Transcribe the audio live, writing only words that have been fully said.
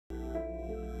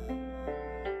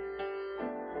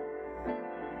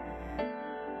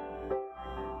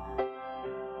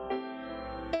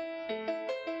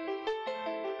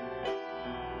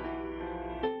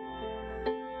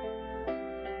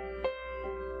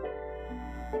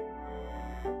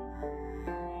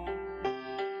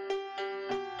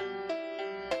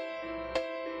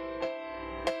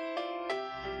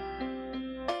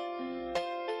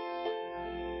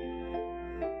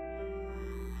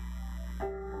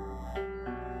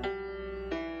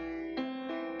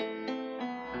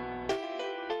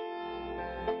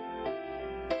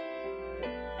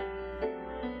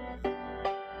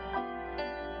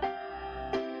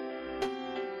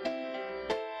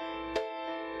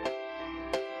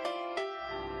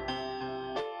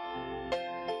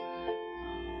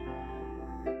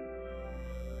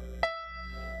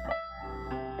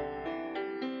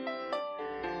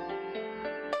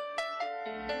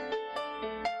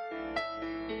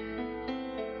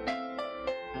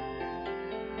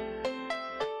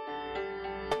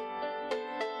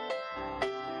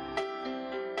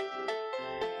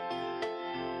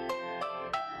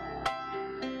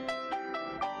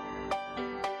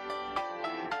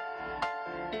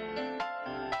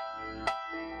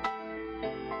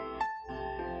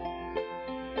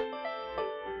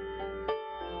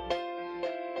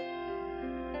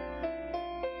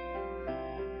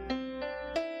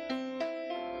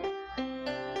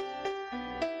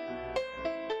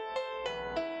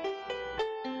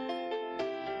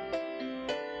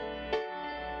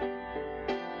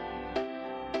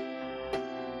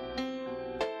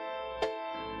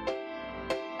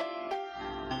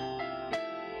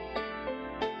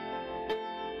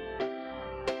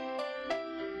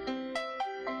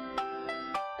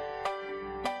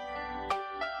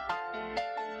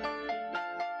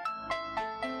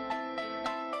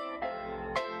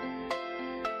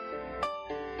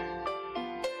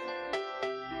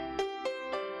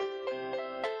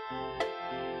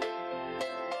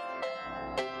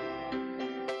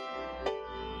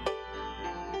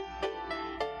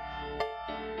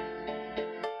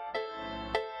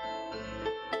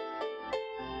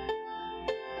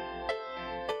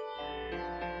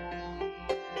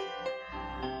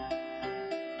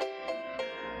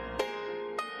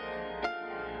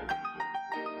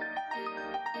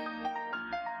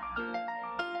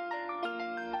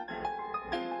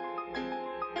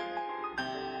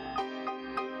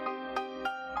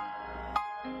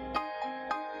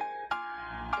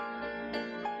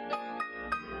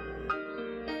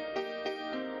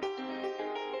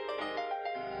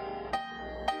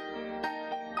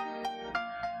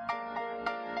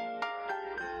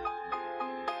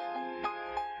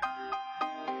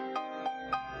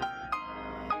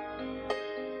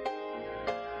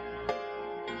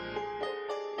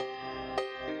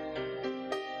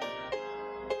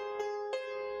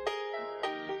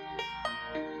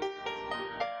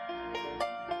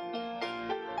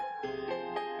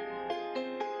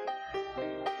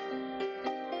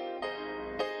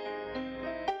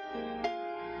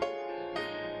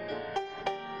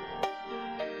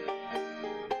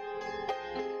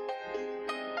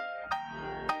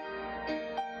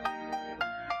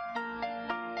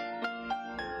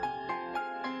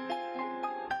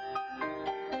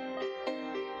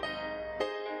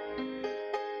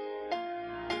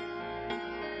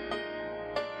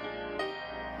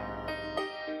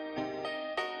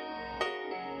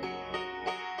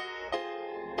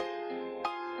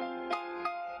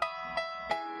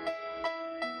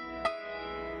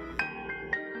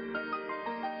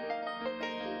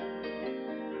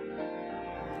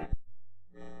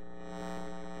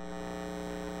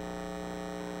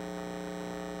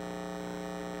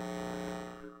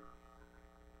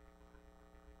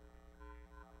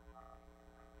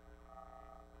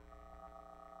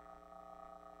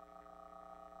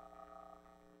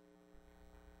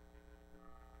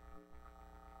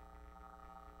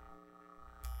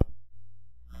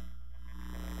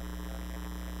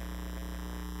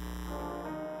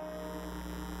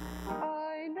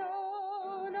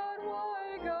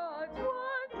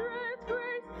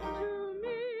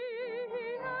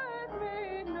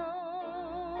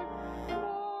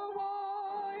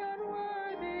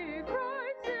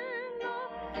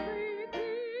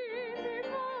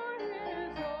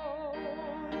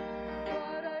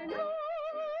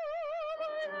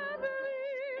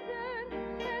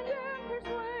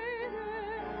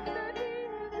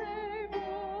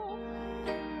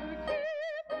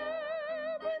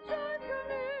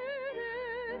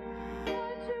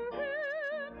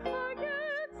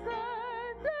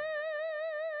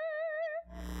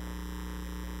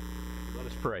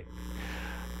pray.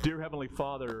 Dear Heavenly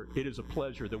Father, it is a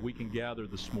pleasure that we can gather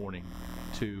this morning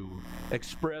to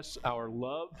express our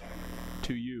love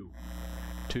to you,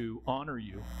 to honor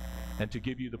you, and to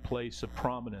give you the place of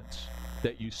prominence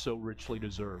that you so richly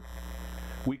deserve.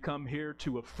 We come here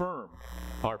to affirm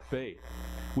our faith.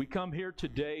 We come here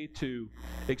today to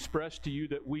express to you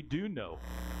that we do know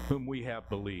whom we have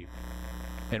believed,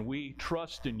 and we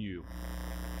trust in you,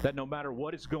 that no matter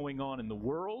what is going on in the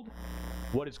world,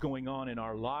 what is going on in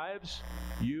our lives,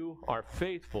 you are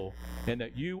faithful, and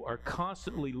that you are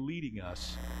constantly leading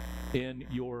us in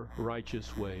your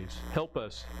righteous ways. Help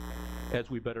us as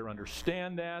we better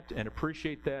understand that and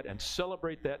appreciate that and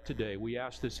celebrate that today. We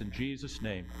ask this in Jesus'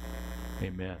 name.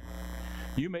 Amen.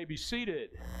 You may be seated.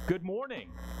 Good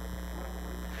morning.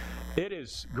 It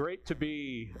is great to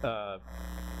be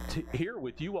here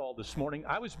with you all this morning.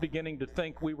 I was beginning to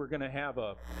think we were going to have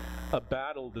a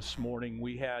battle this morning.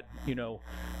 We had,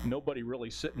 nobody really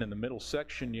sitting in the middle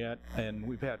section yet, and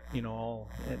we've had,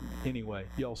 anyway,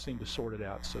 y'all seem to sort it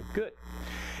out, so good.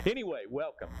 Anyway,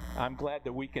 welcome. I'm glad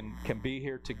that we can be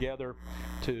here together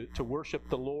to worship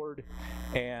the Lord,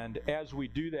 and as we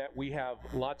do that, we have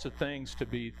lots of things to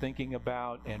be thinking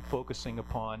about and focusing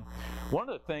upon. One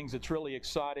of the things that's really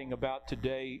exciting about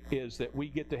today is that we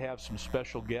get to have some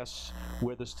special guests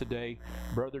with us today.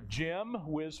 Brother Jim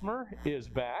Wismer is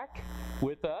back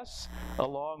with us,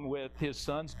 along with his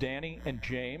sons Danny and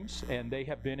James, and they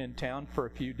have been in town for a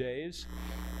few days,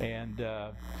 and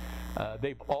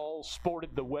they've all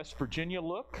sported the West Virginia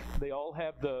look. They all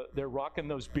have they're rocking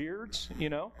those beards,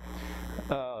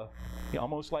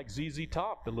 almost like ZZ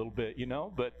Top a little bit,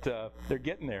 but they're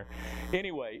getting there.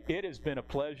 Anyway, it has been a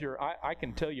pleasure. I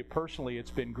can tell you personally,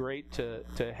 it's been great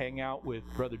to hang out with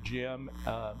Brother Jim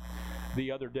the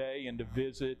other day and to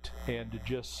visit and to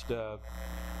just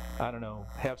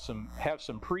have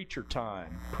some preacher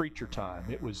time.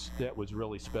 That was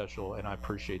really special, and I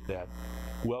appreciate that.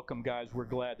 Welcome, guys. We're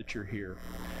glad that you're here.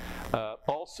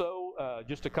 Also,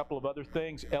 just a couple of other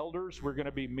things. Elders, we're going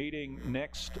to be meeting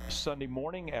next Sunday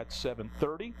morning at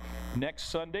 7:30. Next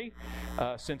Sunday,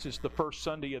 since it's the first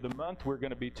Sunday of the month, we're going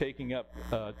to be taking up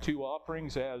 2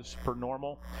 offerings as per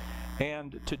normal.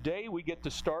 And today we get to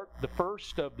start the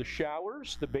first of the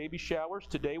showers, the baby showers.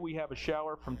 Today we have a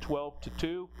shower from 12 to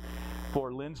 2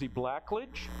 for Lindsay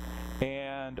Blackledge.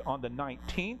 And on the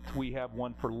 19th, we have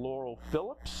one for Laurel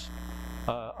Phillips.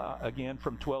 Again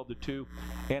from 12 to 2.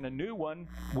 And a new one,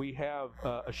 we have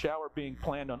a shower being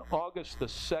planned on August the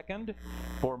 2nd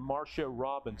for Marcia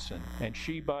Robinson. And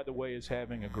she, by the way, is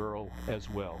having a girl as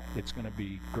well. It's going to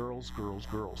be girls, girls,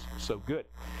 girls. So good.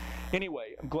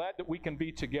 Anyway, I'm glad that we can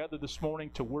be together this morning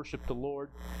to worship the Lord.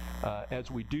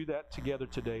 As we do that together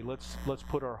today, let's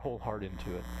put our whole heart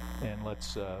into it, and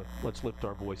let's lift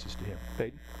our voices to Him.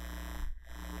 Peyton?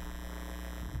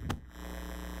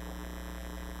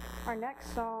 Our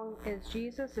next song is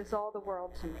Jesus is All the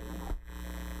World to Me.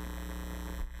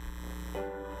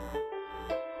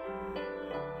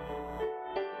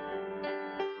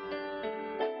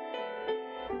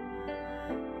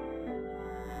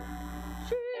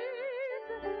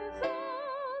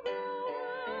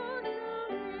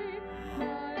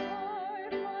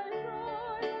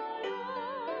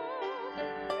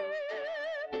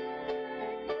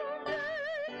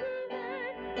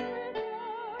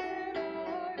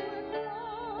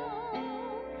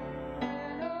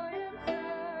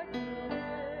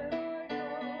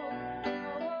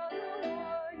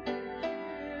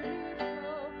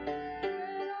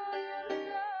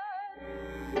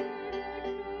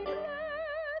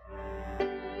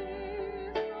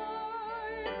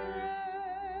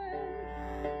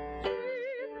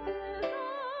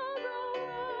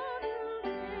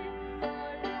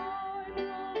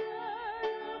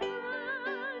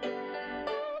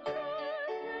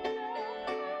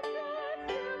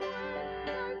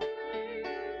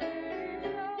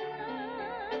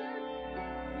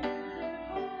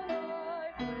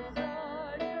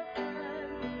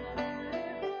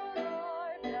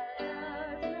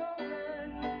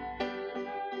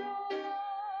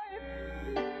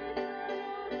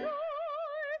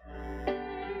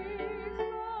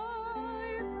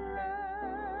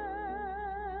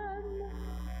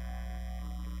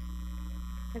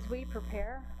 As we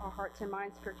prepare our hearts and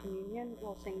minds for communion,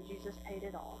 we'll sing Jesus Paid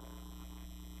It All.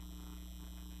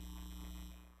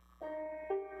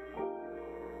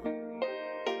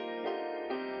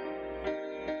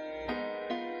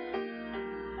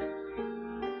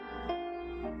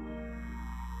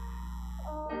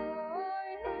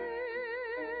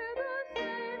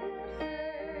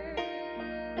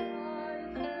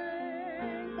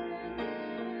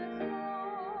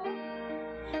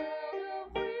 Shall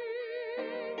we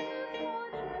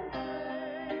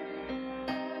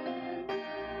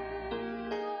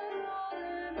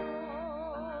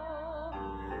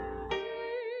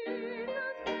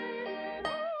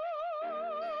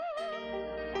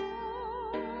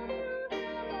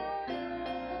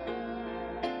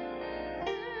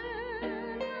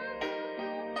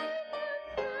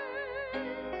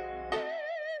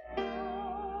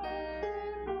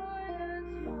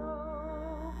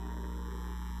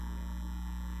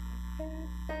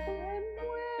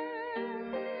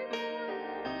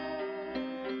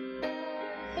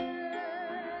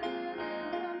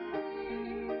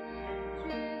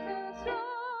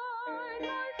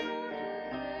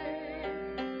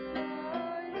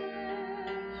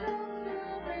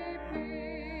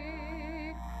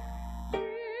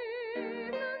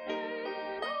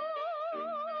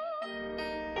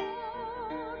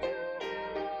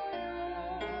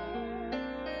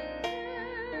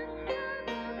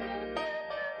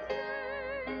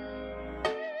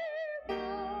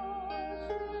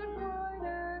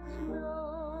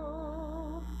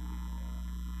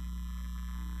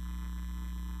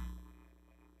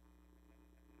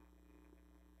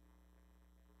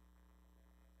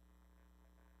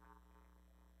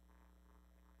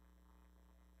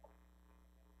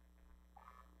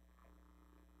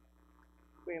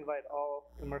we invite all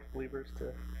immersed believers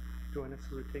to join us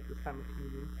as we take this time of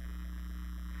communion.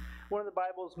 One of the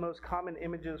Bible's most common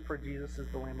images for Jesus is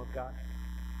the Lamb of God.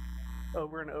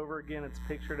 Over and over again, he's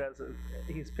pictured as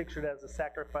a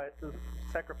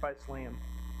sacrificed lamb,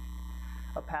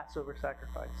 a Passover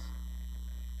sacrifice.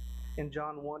 In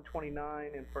John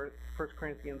 1:29, in 1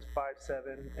 Corinthians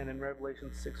 5:7, and in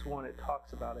Revelation 6:1, it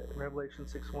talks about it. Revelation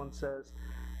 6:1 says,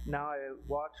 "Now I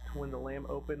watched when the Lamb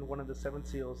opened one of the seven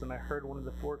seals, and I heard one of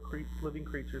the four living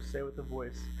creatures say with a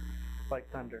voice like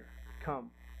thunder,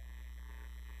 'Come.'"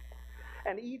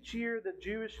 And each year the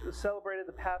Jews celebrated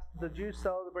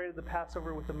the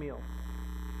Passover with a meal.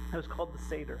 It was called the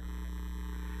Seder,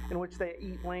 in which they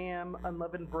eat lamb,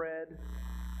 unleavened bread,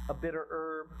 a bitter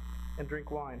herb, and drink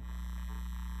wine.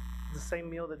 It's the same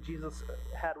meal that Jesus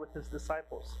had with his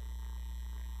disciples.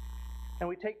 And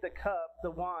we take the cup,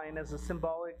 the wine, as a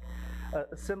symbol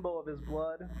of his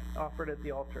blood offered at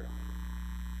the altar.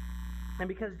 And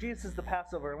because Jesus is the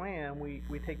Passover lamb,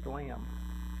 we take the lamb.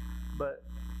 But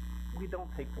we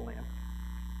don't take the lamb.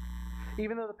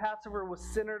 Even though the Passover was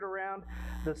centered around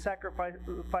the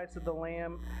sacrifice of the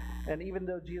lamb, and even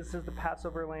though Jesus is the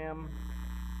Passover lamb,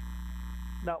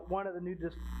 not one of the New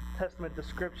Testament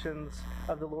descriptions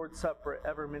of the Lord's Supper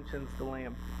ever mentions the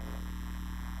lamb.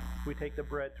 We take the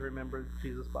bread to remember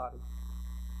Jesus' body.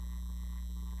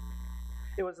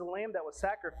 It was the lamb that was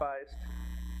sacrificed,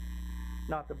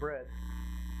 not the bread.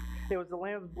 It was the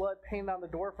lamb's blood painted on the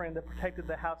doorframe that protected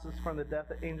the houses from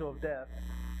the angel of death,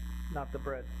 not the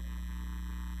bread.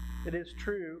 It is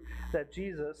true that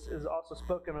Jesus is also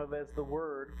spoken of as the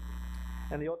Word,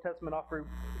 and the Old Testament often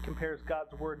compares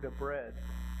God's Word to bread.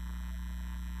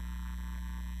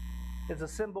 It's a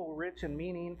symbol rich in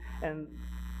meaning and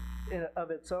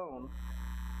of its own.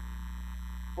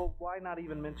 But why not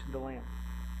even mention the Lamb?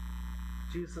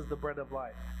 Jesus is the bread of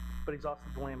life, but he's also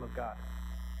the Lamb of God.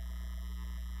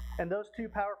 And those two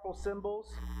powerful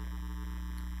symbols,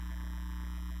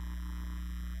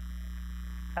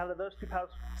 out of those two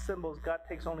powerful symbols, God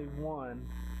takes only one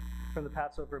from the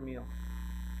Passover meal.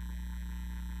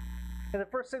 In the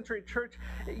first century church,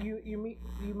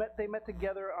 they met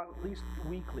together at least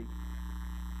weekly,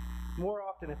 more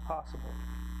often if possible,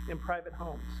 in private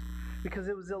homes, because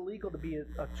it was illegal to be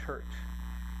a church.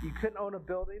 You couldn't own a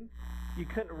building, you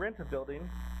couldn't rent a building,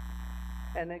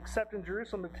 and except in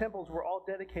Jerusalem, the temples were all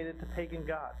dedicated to pagan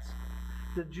gods.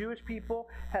 The Jewish people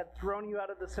had thrown you out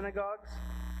of the synagogues,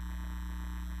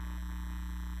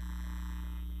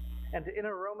 and to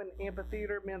enter a Roman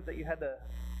amphitheater meant that you had to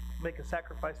make a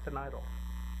sacrifice to an idol.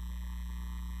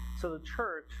 So the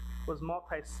church was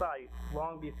multi-site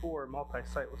long before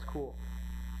multi-site was cool.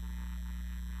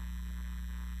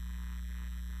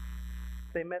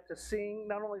 They met to sing,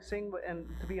 not only sing, but and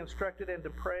to be instructed and to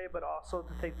pray, but also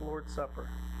to take the Lord's Supper.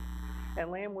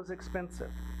 And lamb was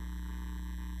expensive.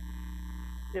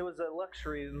 It was a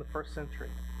luxury in the first century.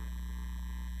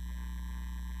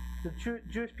 The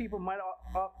Jewish people might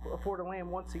afford a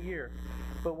lamb once a year,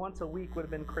 but once a week would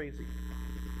have been crazy.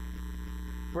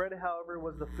 Bread, however,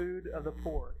 was the food of the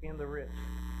poor and the rich,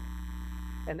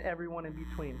 and everyone in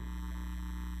between.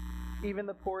 Even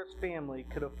the poorest family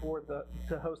could afford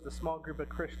to host a small group of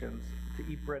Christians to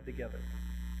eat bread together.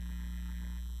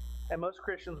 And most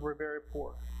Christians were very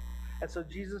poor. And so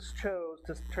Jesus chose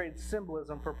to trade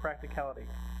symbolism for practicality,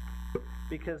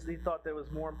 because he thought that it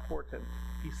was more important,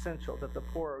 essential, that the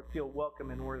poor would feel welcome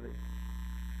and worthy.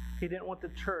 He didn't want the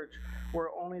church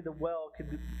where only the well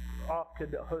could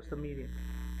host a meeting.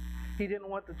 He didn't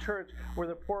want the church where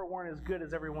the poor weren't as good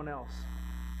as everyone else.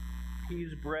 He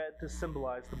used bread to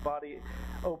symbolize the body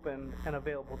open and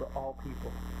available to all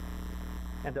people,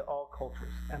 and to all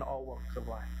cultures, and all walks of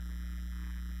life,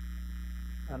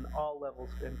 and all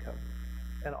levels of income,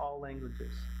 and all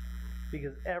languages,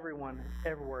 because everyone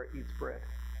everywhere eats bread.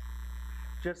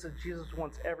 Just as Jesus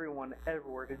wants everyone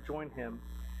everywhere to join him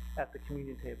at the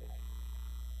communion table.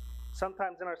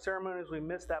 Sometimes in our ceremonies we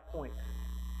miss that point.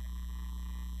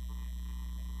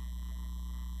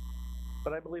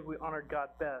 But I believe we honor God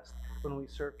best when we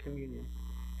serve communion,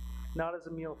 not as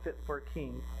a meal fit for a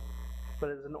king, but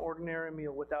as an ordinary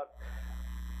meal without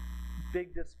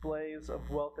big displays of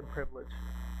wealth and privilege.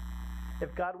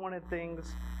 If God wanted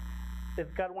those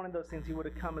things, he would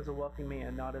have come as a wealthy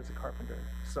man, not as a carpenter's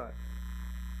son.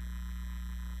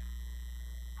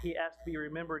 He asked to be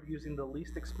remembered using the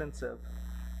least expensive,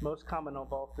 most common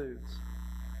of all foods,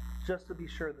 just to be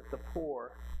sure that the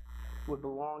poor would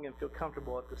belong and feel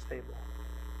comfortable at this table,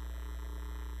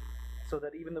 so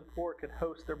that even the poor could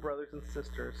host their brothers and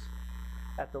sisters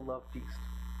at the love feast.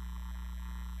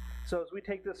 So as we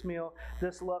take this meal,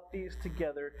 this love feast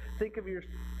together, think of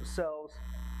yourselves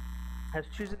as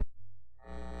choosing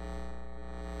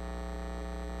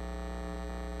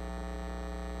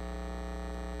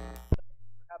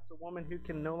perhaps a woman who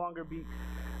can no longer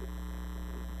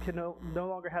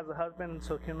has a husband, and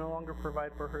so can no longer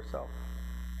provide for herself,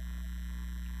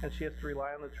 and she has to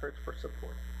rely on the church for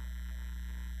support.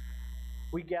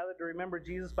 We gather to remember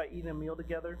Jesus by eating a meal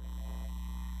together,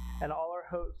 and all our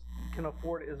host can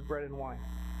afford is bread and wine,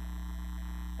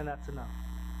 and that's enough.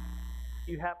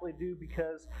 You happily do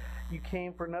because you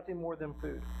came for nothing more than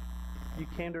food. You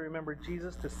came to remember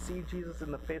Jesus, to see Jesus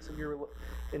in the face of your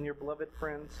beloved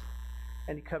friends,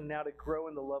 and you come now to grow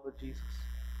in the love of Jesus.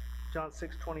 John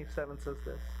 6:27 says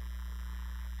this: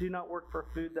 "Do not work for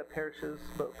food that perishes,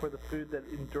 but for the food that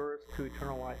endures to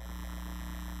eternal life,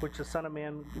 which the Son of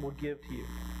Man will give to you.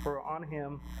 For on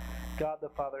him God the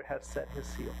Father has set his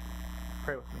seal."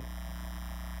 Pray with me.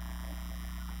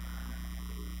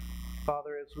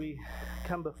 Father, as we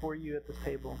come before you at this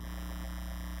table,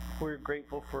 we're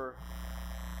grateful for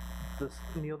this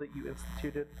meal that you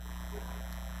instituted,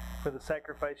 for the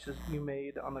sacrifices you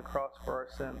made on the cross for our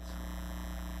sins.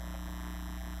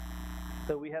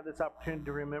 That we have this opportunity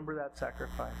to remember that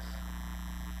sacrifice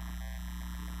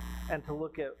and to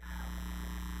look at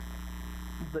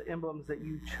the emblems that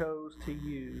you chose to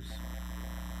use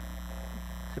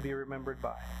to be remembered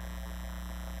by.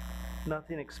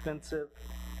 Nothing expensive,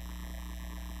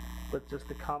 but just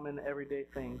the common everyday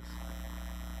things.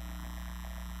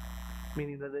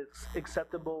 Meaning that it's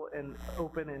acceptable and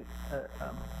open and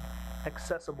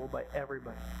accessible by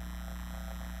everybody.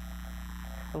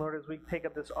 And Lord, as we take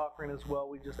up this offering as well,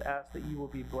 we just ask that you will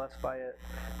be blessed by it,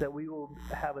 that we will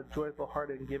have a joyful heart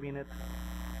in giving it,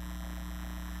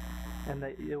 and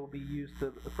that it will be used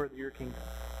to further your kingdom.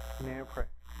 In your name I pray.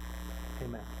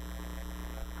 Amen.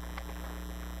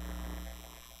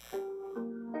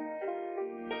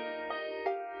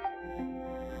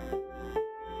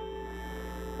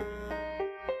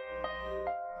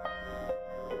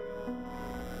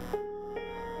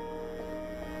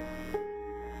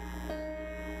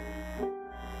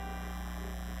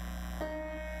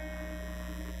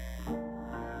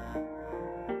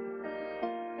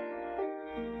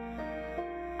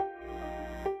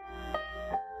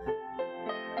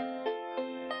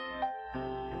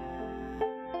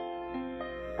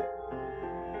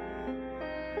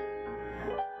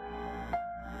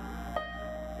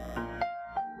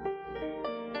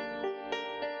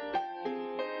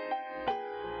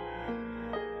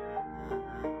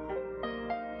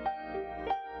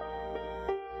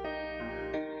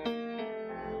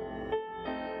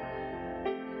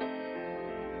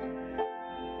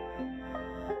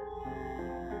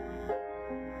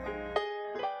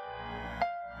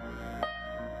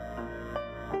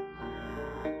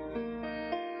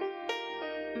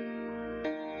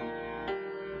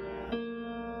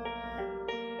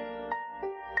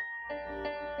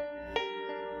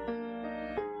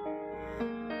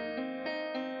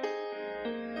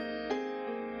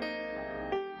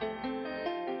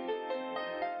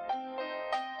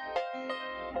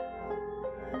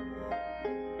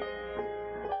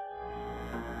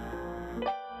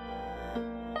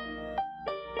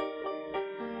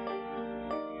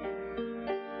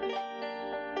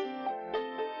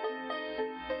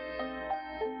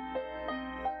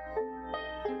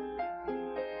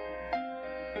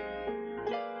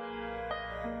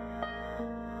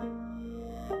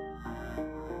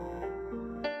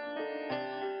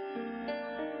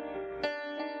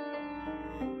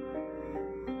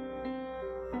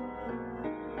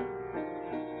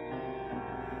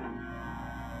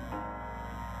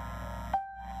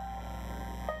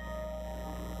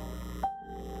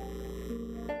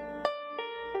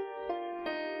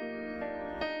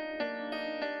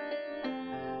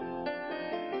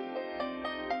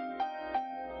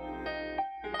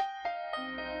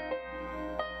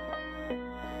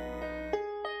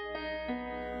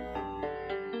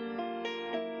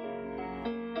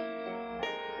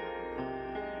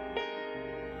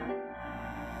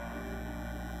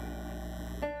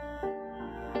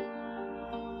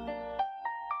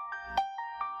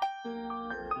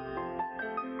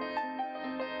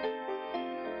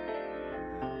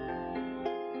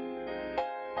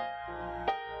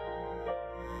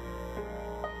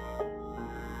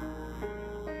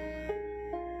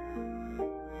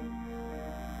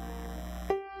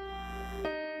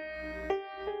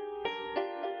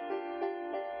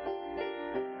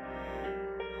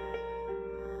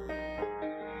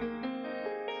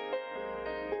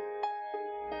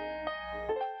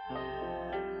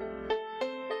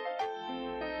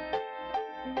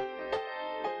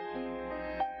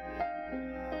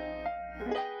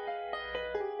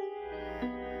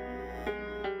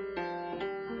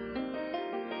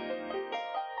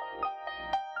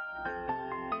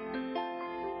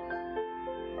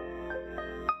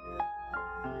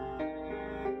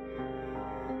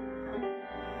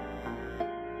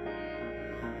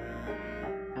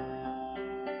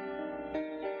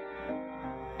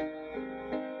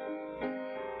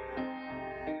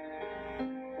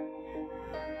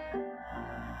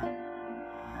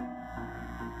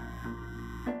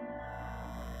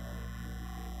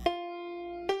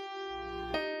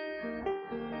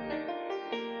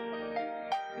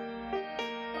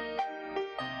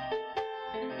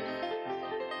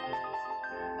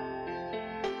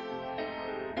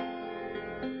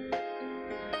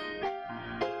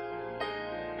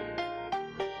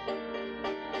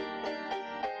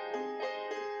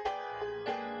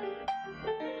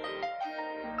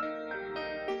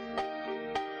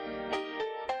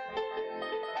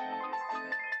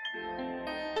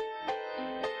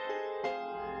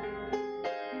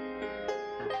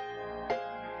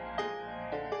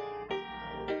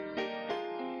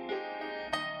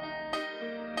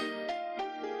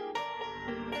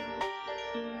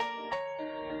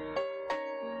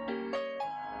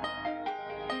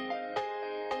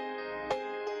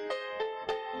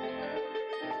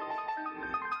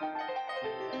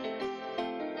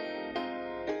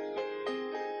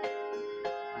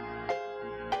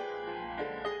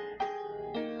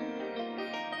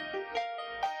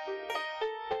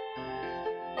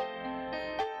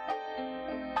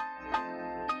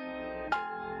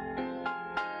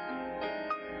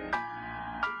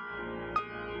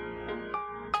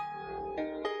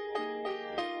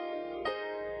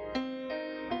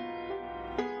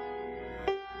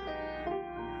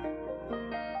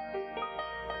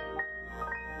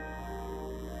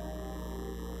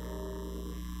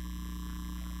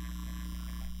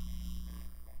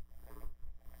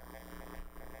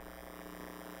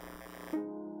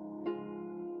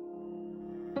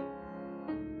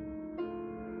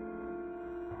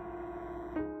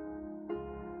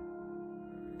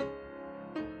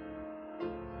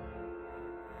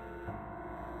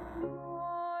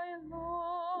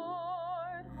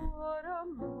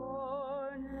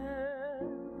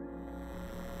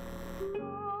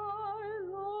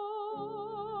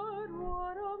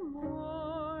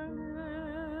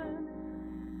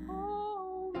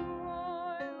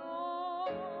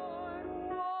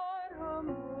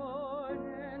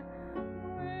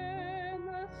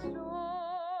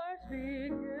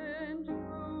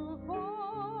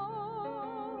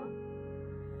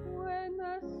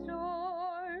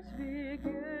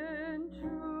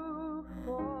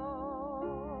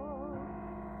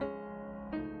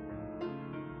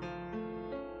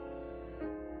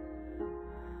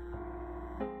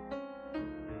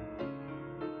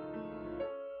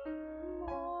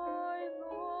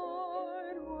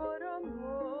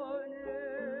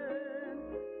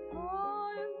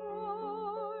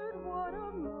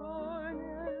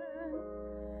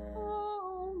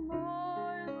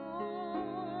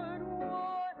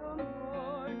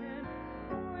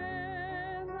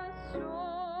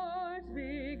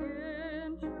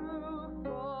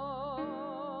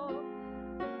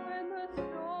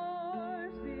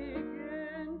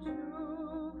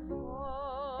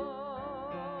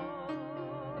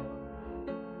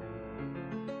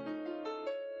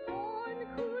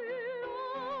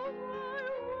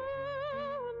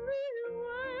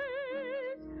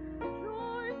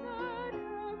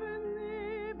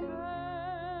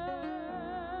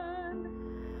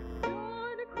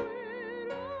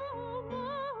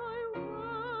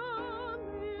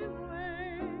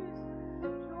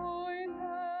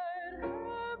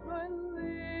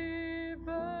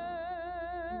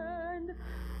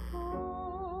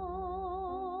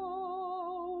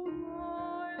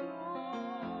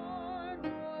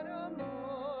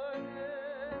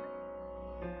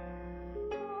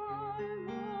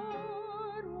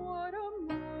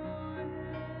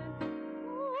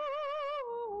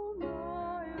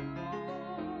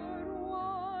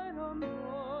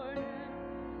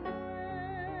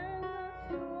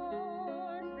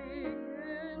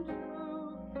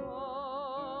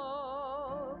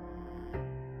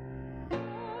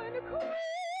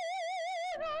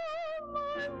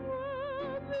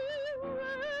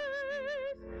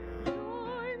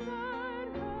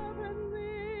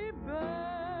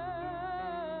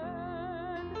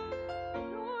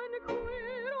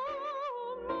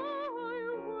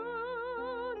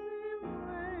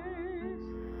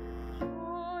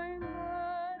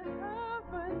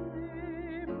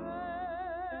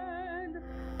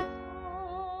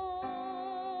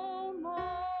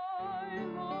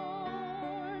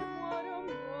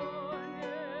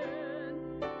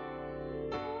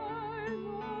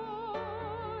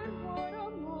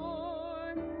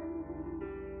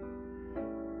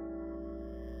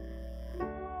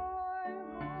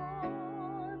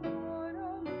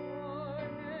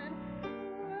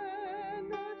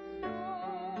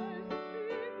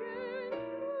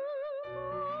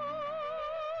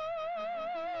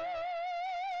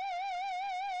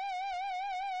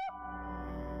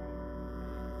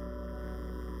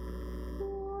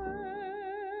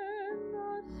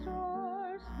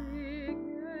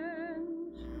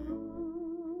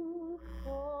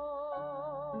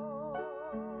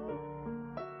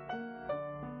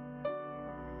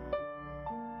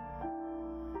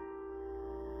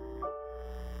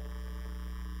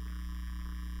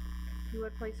 you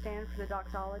would please stand for the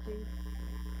doxology.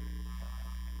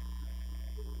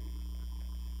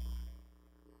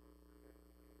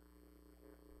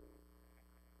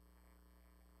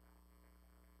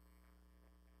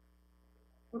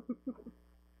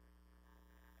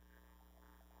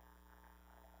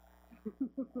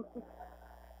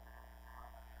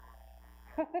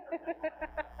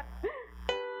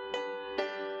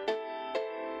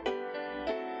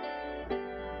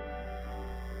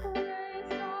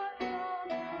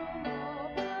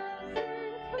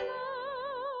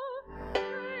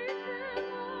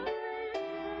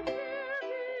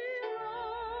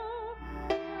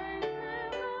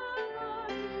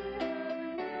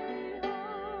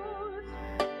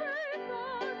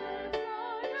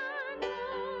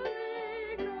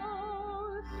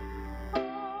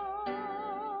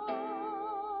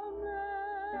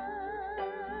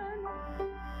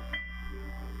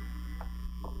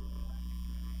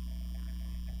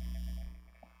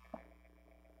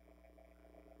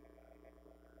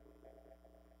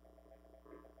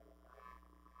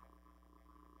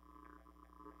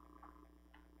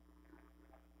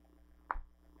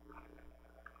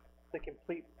 The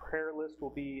complete prayer list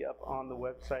will be up on the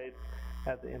website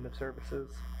at the end of services.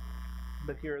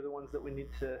 But here are the ones that we need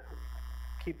to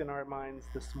keep in our minds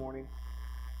this morning.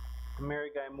 Mary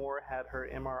Guy Moore had her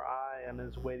MRI and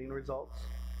is waiting results.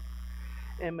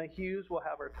 Emma Hughes will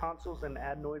have her tonsils and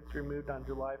adenoids removed on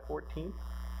July 14th.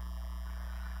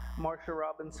 Marsha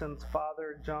Robinson's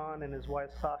father, John, and his wife,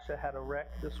 Sasha, had a wreck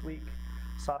this week.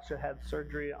 Sasha had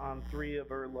surgery on 3 of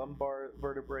her lumbar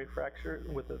vertebrae fractures,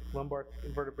 with the lumbar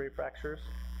vertebrae fractures.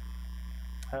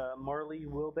 Marley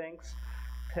Wilbanks,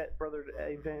 Ted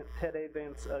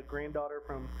Avant's granddaughter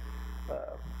from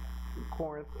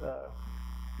Corinth,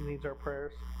 needs our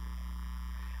prayers.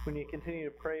 We need to continue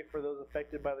to pray for those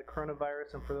affected by the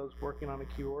coronavirus and for those working on a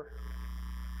cure.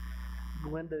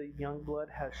 Glenda Youngblood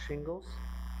has shingles.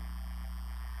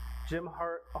 Jim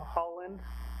Holland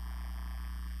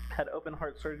had open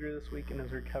heart surgery this week and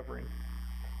is recovering.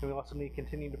 And we also need to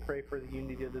continue to pray for the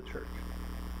unity of the church.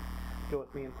 Go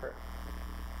with me in prayer.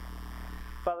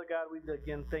 Father God, we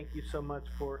again thank you so much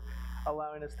for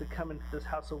allowing us to come into this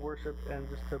house of worship and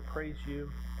just to praise you.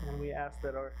 And we ask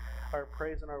that our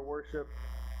praise and our worship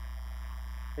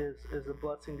is a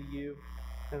blessing to you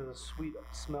and is a sweet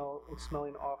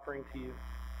smelling offering to you.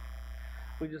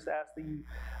 We just ask that you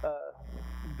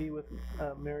be with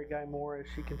Mary Guy Moore as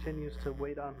she continues to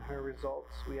wait on her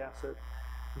results. We ask that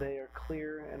they are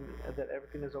clear and that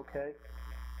everything is okay.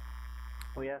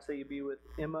 We ask that you be with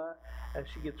Emma as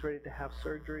she gets ready to have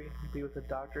surgery. Be with the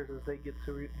doctors as they get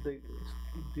to they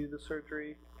do the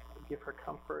surgery. Give her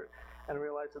comfort and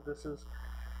realize that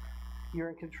you're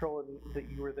in control and that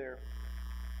you were there.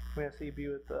 We ask that you be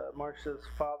with Marcia's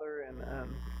father and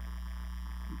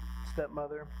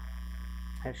stepmother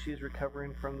as she's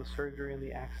recovering from the surgery and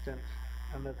the accident,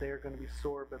 and that they are going to be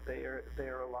sore, but they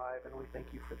are alive, and we thank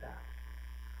you for that.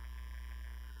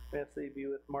 We ask that you be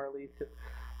with Marley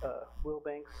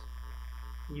Wilbanks.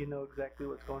 You know exactly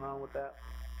what's going on with that,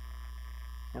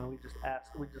 and we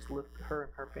just lift her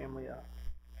and her family up.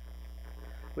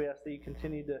 We ask that you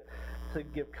continue to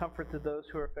give comfort to those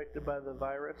who are affected by the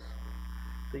virus,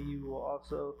 that you will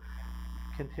also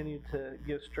continue to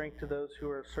give strength to those who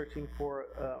are searching for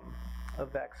a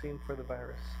vaccine for the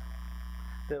virus,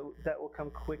 that will come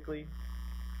quickly,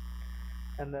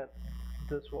 and that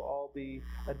this will all be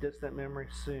a distant memory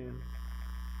soon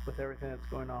with everything that's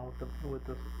going on with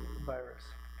the virus.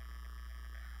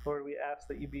 Lord, we ask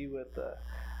that you be with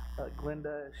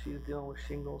Glenda as she's dealing with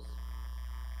shingles,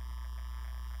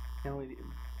 and we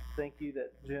thank you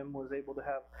that Jim was able to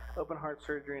have open heart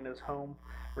surgery in his home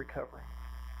recovering.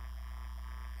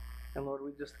 And Lord,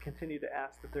 we just continue to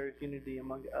ask that there is unity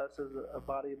among us as a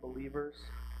body of believers,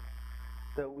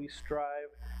 that we strive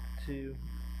to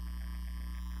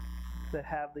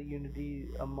have the unity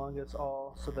among us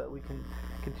all so that we can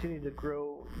continue to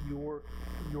grow your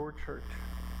church.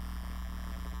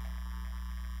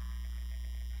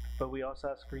 But we also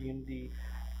ask for unity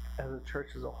as a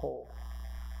church as a whole,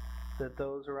 that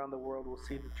those around the world will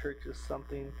see the church as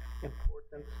something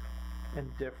important and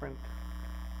different,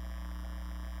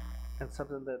 and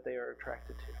something that they are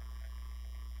attracted to.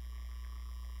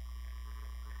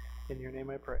 In your name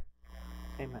I pray.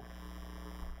 Amen.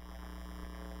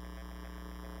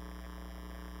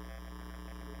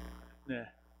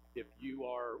 If you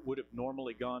would have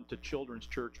normally gone to Children's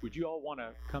Church, would you all want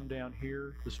to come down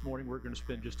here this morning? We're going to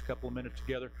spend just a couple of minutes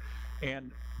together.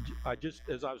 And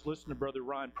as I was listening to Brother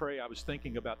Ryan pray, I was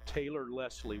thinking about Taylor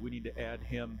Leslie. We need to add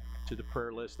him to the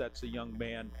prayer list. That's a young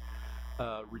man,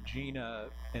 Regina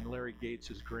and Larry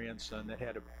Gates' grandson, that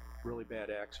had a really bad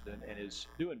accident and is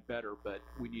doing better, but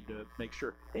we need to make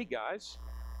sure. Hey guys,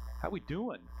 how we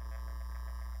doing?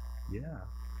 Yeah,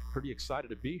 pretty excited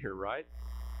to be here, right?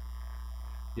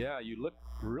 Yeah, you look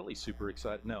really super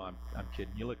excited. No, I'm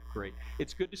kidding. You look great.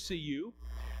 It's good to see you.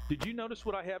 Did you notice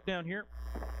what I have down here?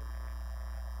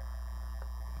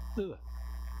 Ugh.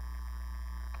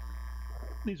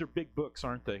 These are big books,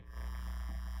 aren't they?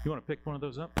 You want to pick one of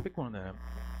those up? Pick one of them up.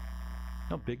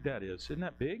 How big that is. Isn't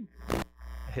that big?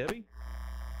 Heavy?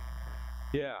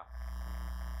 Yeah.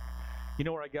 You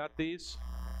know where I got these?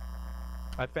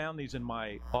 I found these in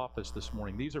my office this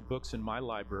morning. These are books in my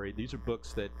library. These are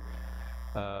books that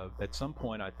at some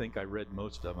point I think I read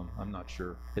most of them. I'm not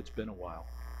sure. It's been a while,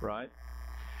 right?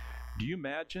 Do you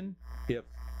imagine if,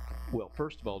 well,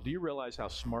 first of all, do you realize how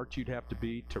smart you'd have to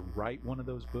be to write one of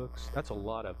those books? That's a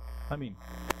lot of,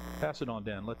 pass it on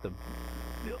down. Let them,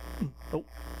 oh,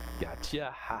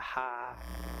 gotcha, ha.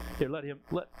 Here, you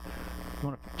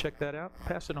want to check that out?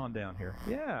 Pass it on down here.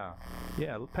 Yeah,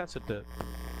 pass it to,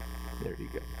 there you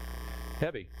go.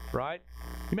 Heavy, right?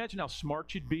 Imagine how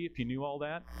smart you'd be if you knew all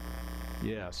that.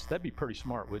 Yes, that'd be pretty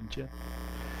smart, wouldn't you?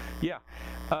 Yeah.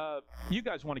 You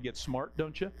guys want to get smart,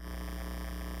 don't you?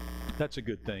 That's a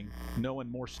good thing. Knowing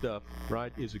more stuff,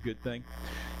 right, is a good thing.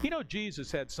 You know,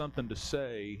 Jesus had something to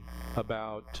say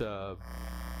about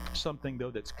something,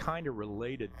 though, that's kind of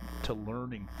related to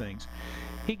learning things.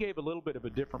 He gave a little bit of a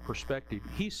different perspective.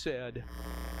 He said,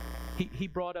 he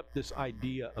brought up this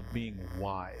idea of being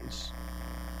wise.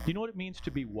 Do you know what it means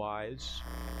to be wise?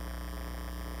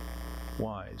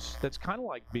 Wise. That's kind of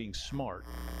like being smart,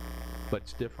 but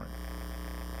it's different.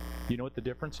 You know what the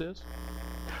difference is?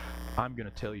 I'm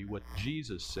going to tell you what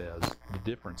Jesus says the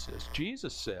difference is.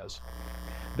 Jesus says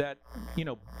that, you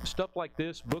know, stuff like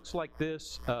this, books like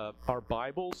this, our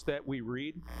Bibles that we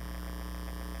read,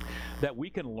 that we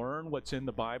can learn what's in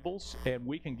the Bibles and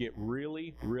we can get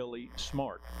really, really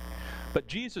smart. But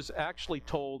Jesus actually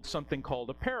told something called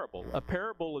a parable. A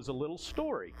parable is a little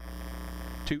story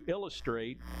to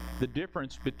illustrate the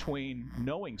difference between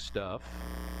knowing stuff,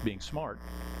 being smart,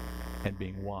 and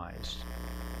being wise.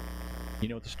 You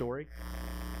know the story?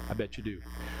 I bet you do.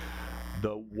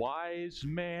 The wise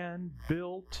man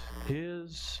built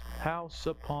his house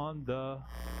upon the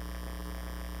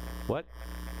what?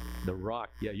 The rock.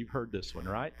 Yeah, you've heard this one,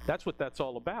 right? That's what that's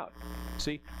all about.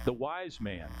 See, the wise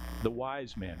man,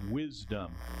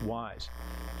 wisdom, wise.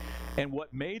 And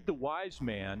what made the wise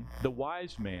man,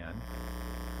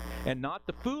 and not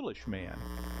the foolish man?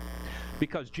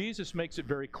 Because Jesus makes it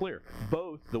very clear.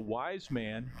 Both the wise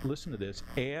man, listen to this,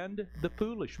 and the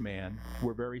foolish man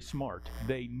were very smart.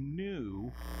 They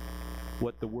knew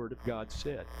what the Word of God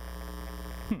said.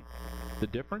 The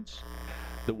difference?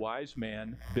 The wise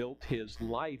man built his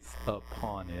life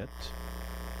upon it.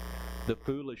 The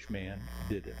foolish man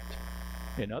didn't.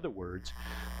 In other words,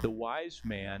 the wise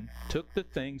man took the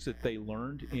things that they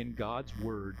learned in God's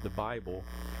Word, the Bible,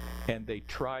 and they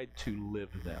tried to live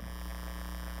them.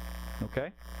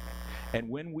 Okay? And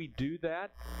when we do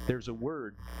that, there's a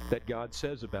word that God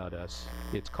says about us.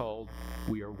 It's called,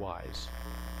 we are wise.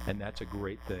 And that's a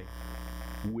great thing.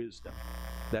 Wisdom.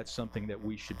 That's something that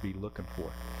we should be looking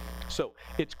for. So,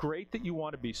 it's great that you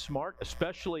want to be smart,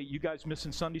 especially you guys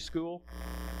missing Sunday school?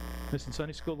 Missing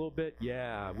Sunday school a little bit?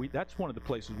 Yeah, that's one of the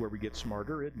places where we get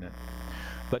smarter, isn't it?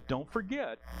 But don't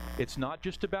forget, it's not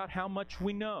just about how much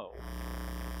we know.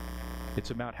 It's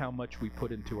about how much we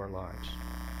put into our lives.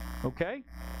 Okay?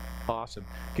 Awesome.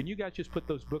 Can you guys just put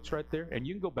those books right there? And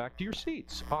you can go back to your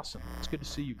seats. Awesome. It's good to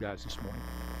see you guys this morning.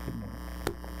 Good morning.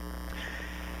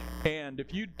 And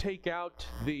if you'd take out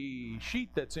the sheet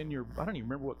that's in your, I don't even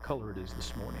remember what color it is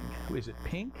this morning. Is it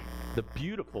pink? The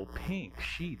beautiful pink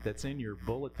sheet that's in your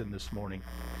bulletin this morning.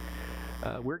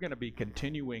 We're going to be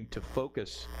continuing to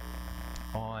focus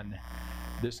on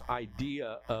this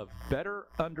idea of better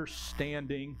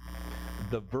understanding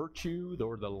the virtue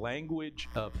or the language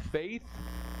of faith.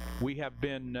 We have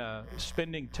been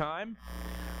spending time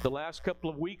the last couple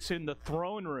of weeks in the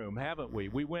throne room, haven't we?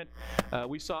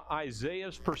 We saw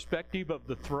Isaiah's perspective of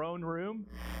the throne room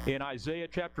in Isaiah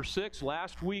chapter 6.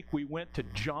 Last week we went to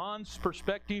John's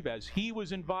perspective as he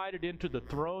was invited into the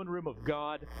throne room of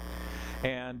God.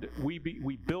 And we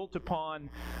built upon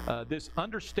this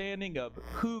understanding of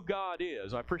who God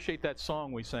is. I appreciate that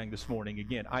song we sang this morning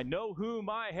again. I know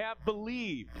whom I have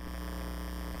believed.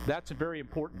 That's very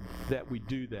important that we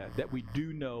do that we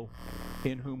do know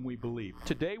in whom we believe.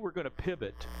 Today we're going to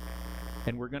pivot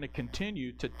and we're going to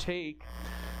continue to take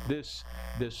this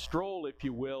stroll, if if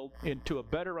you will, into a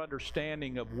better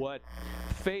understanding of what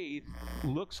faith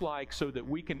looks like so that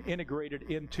we can integrate it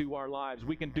into our lives.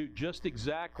 We can do just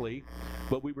exactly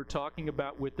what we were talking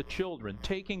about with the children,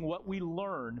 taking what we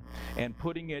learn and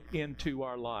putting it into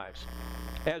our lives.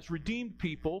 As redeemed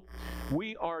people,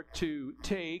 we are to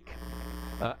take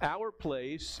our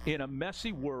place in a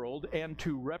messy world and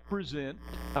to represent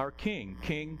our King,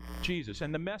 King Jesus.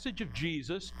 And the message of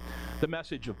Jesus, the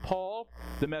message of Paul,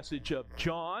 the message of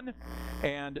John,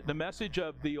 and the message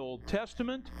of the Old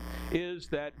Testament is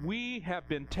that we have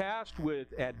been tasked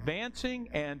with advancing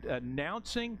and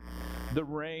announcing the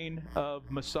reign of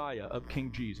Messiah, of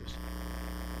King Jesus.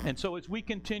 And so as we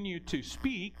continue to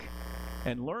speak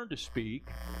and learn to speak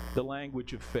the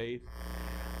language of faith,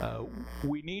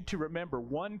 we need to remember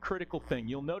one critical thing.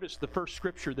 You'll notice the first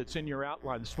scripture that's in your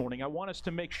outline this morning. I want us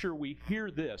to make sure we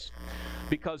hear this,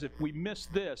 because if we miss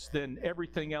this, then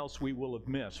everything else we will have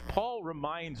missed. Paul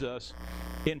reminds us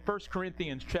in 1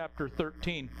 Corinthians chapter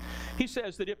 13, he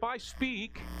says that if I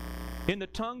speak in the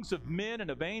tongues of men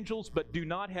and of angels but do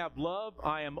not have love,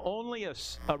 I am only a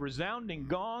resounding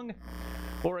gong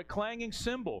or a clanging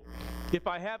cymbal. If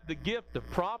I have the gift of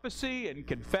prophecy and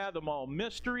can fathom all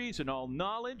mysteries and all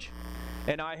knowledge,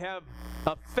 and I have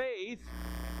a faith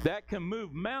that can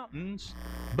move mountains,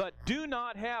 but do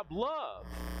not have love,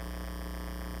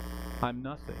 I'm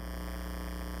nothing.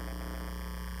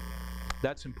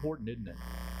 That's important, isn't it?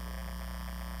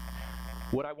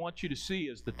 What I want you to see,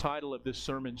 as the title of this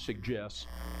sermon suggests,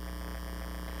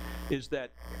 is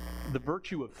that the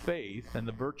virtue of faith and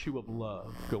the virtue of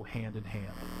love go hand in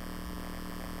hand.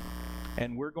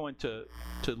 And we're going to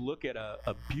look at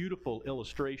a beautiful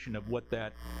illustration of what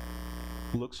that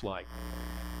looks like.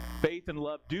 Faith and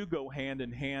love do go hand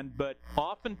in hand, but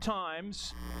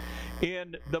oftentimes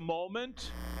in the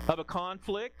moment of a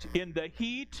conflict, in the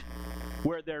heat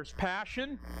where there's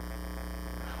passion,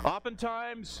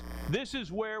 oftentimes this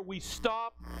is where we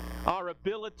stop our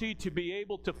ability to be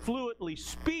able to fluently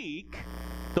speak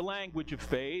the language of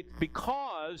faith,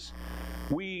 because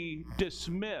we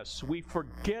dismiss, we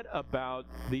forget about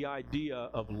the idea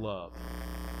of love.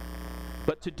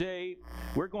 But today,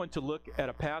 we're going to look at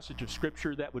a passage of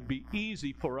Scripture that would be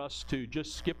easy for us to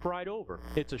just skip right over.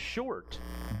 It's a short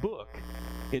book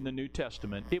in the New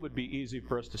Testament. It would be easy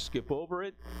for us to skip over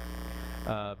it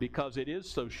because it is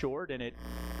so short, and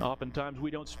oftentimes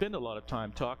we don't spend a lot of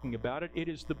time talking about it. It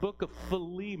is the book of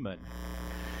Philemon.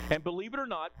 And believe it or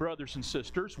not, brothers and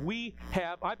sisters,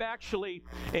 I've actually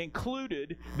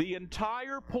included the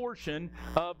entire portion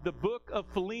of the book of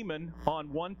Philemon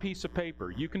on one piece of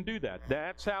paper. You can do that.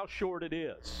 That's how short it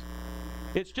is.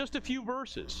 It's just a few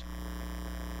verses.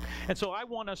 And so I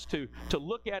want us to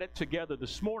look at it together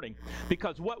this morning,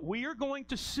 because what we are going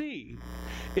to see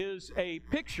is a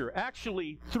picture,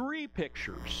 actually 3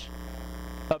 pictures,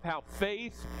 of how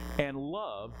faith and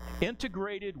love,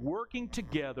 integrated, working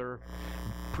together,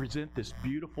 present this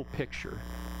beautiful picture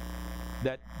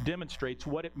that demonstrates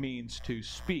what it means to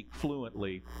speak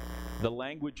fluently the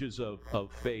languages of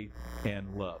faith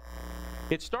and love.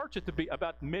 It starts at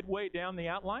about midway down the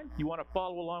outline. You want to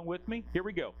follow along with me? Here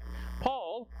we go.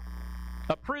 Paul,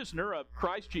 a prisoner of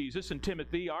Christ Jesus, and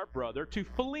Timothy, our brother, to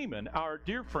Philemon, our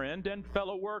dear friend and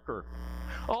fellow worker.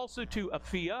 Also to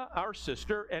Apphia, our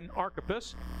sister, and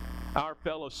Archippus, our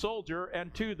fellow soldier,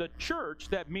 and to the church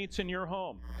that meets in your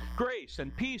home. Grace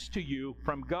and peace to you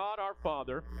from God our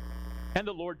Father and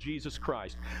the Lord Jesus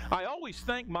Christ. I always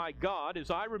thank my God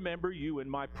as I remember you in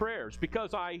my prayers,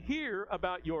 because I hear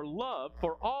about your love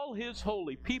for all His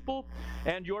holy people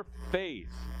and your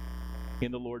faith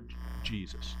in the Lord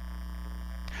Jesus.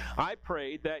 I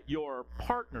pray that your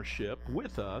partnership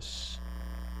with us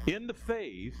in the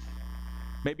faith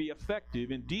may be effective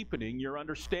in deepening your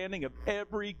understanding of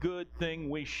every good thing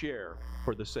we share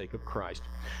for the sake of Christ.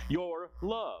 Your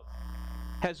love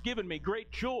has given me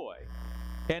great joy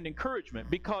and encouragement,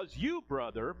 because you,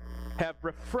 brother, have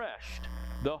refreshed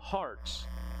the hearts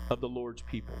of the Lord's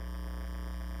people.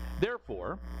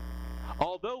 Therefore,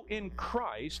 although in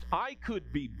Christ I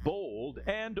could be bold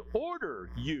and order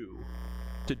you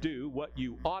to do what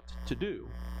you ought to do,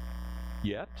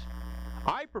 yet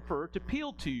I prefer to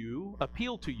appeal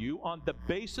to you on the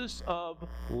basis of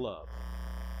love.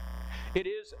 It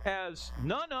is as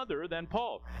none other than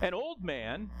Paul, an old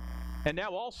man, and now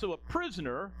also a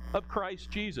prisoner of Christ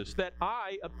Jesus, that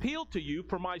I appeal to you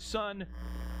for my son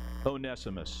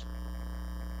Onesimus,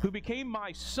 who became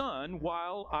my son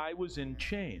while I was in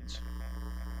chains.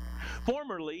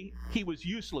 Formerly he was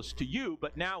useless to you,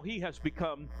 but now he has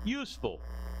become useful,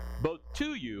 both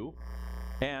to you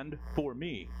and for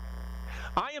me.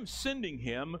 I am sending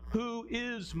him who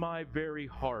is my very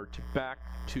heart back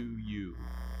to you.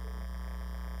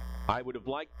 I would have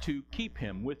liked to keep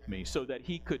him with me so that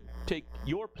he could take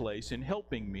your place in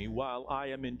helping me while I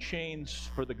am in chains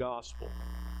for the gospel.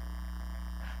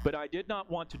 But I did not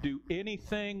want to do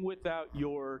anything without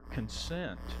your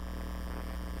consent,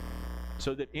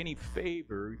 so that any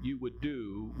favor you would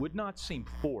do would not seem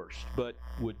forced, but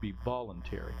would be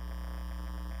voluntary.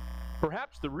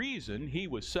 Perhaps the reason he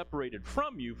was separated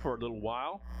from you for a little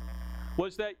while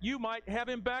was that you might have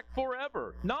him back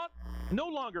forever, no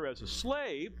longer as a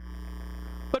slave,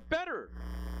 but better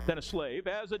than a slave,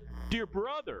 as a dear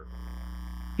brother.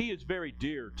 He is very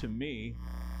dear to me,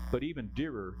 but even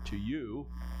dearer to you,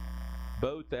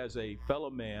 both as a fellow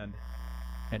man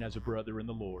and as a brother in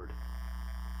the Lord.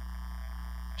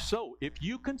 So, if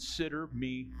you consider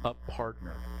me a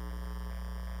partner,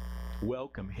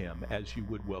 welcome him as you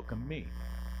would welcome me.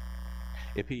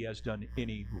 If he has done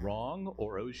any wrong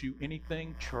or owes you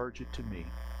anything, charge it to me.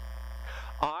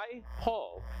 I,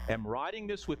 Paul, am writing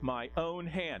this with my own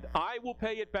hand. I will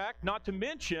pay it back, not to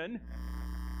mention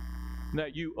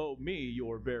that you owe me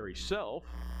your very self.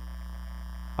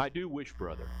 I do wish,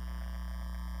 brother,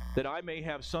 that I may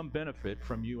have some benefit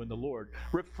from you in the Lord.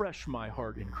 Refresh my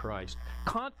heart in Christ.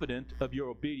 Confident of your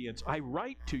obedience, I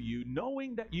write to you,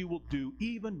 knowing that you will do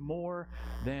even more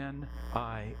than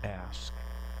I ask.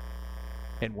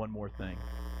 And one more thing.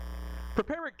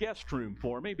 Prepare a guest room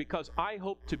for me, because I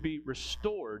hope to be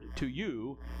restored to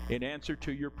you in answer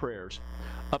to your prayers.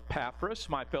 Epaphras,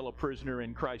 my fellow prisoner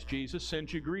in Christ Jesus,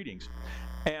 sends you greetings.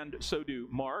 And so do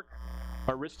Mark,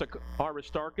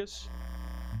 Aristarchus,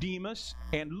 Demas,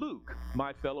 and Luke,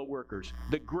 my fellow workers.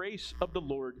 The grace of the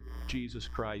Lord Jesus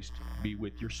Christ be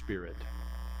with your spirit.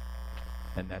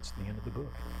 And that's the end of the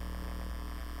book.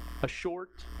 A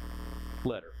short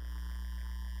letter.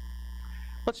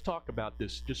 Let's talk about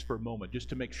this just for a moment, just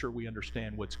to make sure we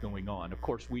understand what's going on. Of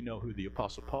course, we know who the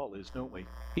Apostle Paul is, don't we?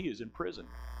 He is in prison.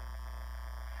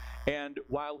 And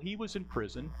while he was in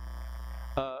prison,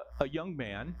 a young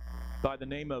man by the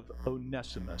name of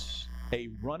Onesimus, a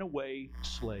runaway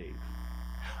slave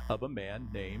of a man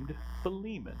named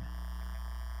Philemon,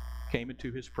 came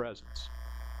into his presence.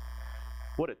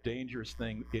 What a dangerous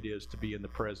thing it is to be in the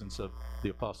presence of the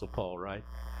Apostle Paul, right?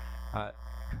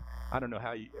 I don't know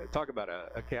how you talk about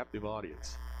a captive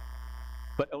audience.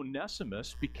 But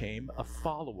Onesimus became a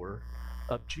follower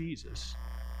of Jesus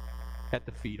at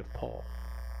the feet of Paul.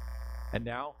 And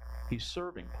now he's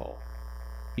serving Paul.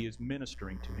 He is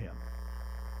ministering to him,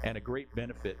 and a great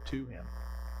benefit to him.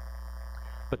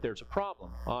 But there's a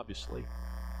problem, obviously,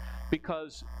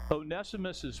 because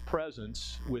Onesimus's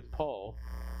presence with Paul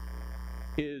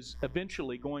is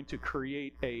eventually going to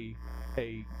create a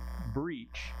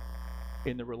breach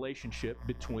in the relationship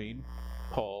between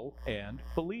Paul and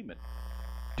Philemon,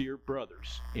 dear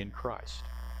brothers in Christ.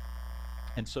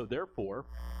 And so therefore,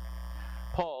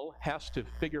 Paul has to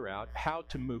figure out how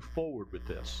to move forward with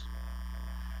this.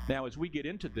 Now, as we get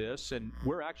into this, and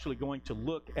we're actually going to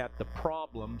look at the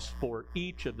problems for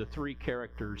each of the three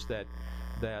characters that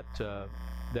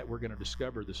we're going to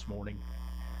discover this morning,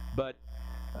 but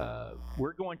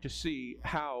we're going to see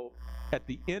how, at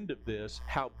the end of this,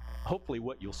 how hopefully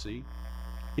what you'll see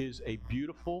is a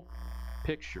beautiful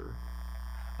picture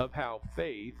of how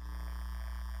faith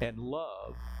and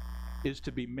love is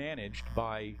to be managed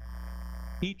by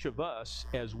each of us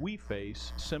as we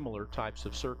face similar types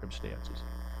of circumstances.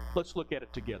 Let's look at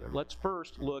it together. Let's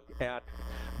first look at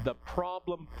the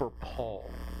problem for Paul.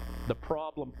 The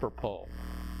problem for Paul.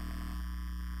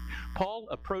 Paul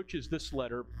approaches this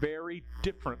letter very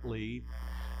differently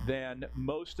than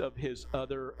most of his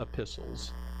other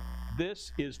epistles.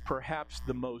 This is perhaps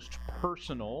the most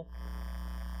personal,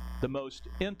 the most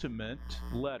intimate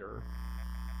letter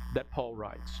that Paul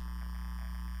writes.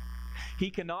 He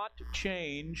cannot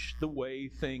change the way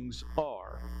things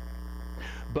are,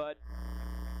 but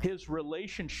his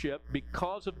relationship,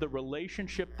 because of the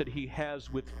relationship that he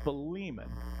has with Philemon,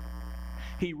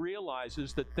 he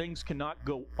realizes that things cannot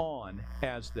go on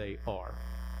as they are.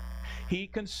 He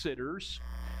considers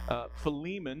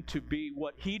Philemon to be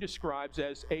what he describes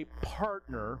as a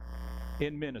partner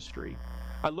in ministry.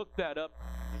 I looked that up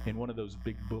in one of those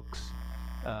big books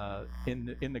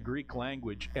in the Greek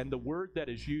language, and the word that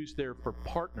is used there for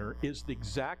partner is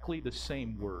exactly the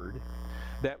same word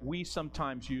that we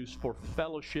sometimes use for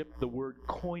fellowship, the word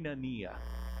koinonia.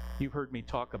 You've heard me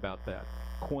talk about that.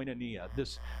 Koinonia,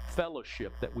 this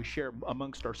fellowship that we share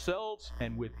amongst ourselves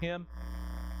and with him.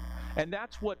 And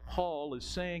that's what Paul is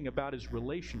saying about his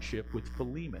relationship with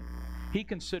Philemon. He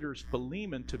considers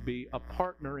Philemon to be a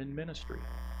partner in ministry,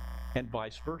 and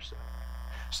vice versa.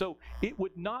 So it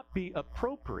would not be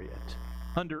appropriate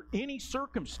under any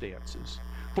circumstances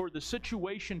for the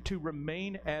situation to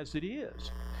remain as it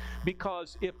is.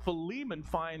 Because if Philemon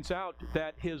finds out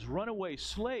that his runaway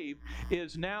slave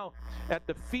is now at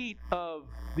the feet of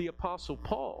the Apostle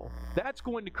Paul, that's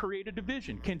going to create a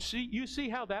division. You see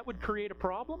how that would create a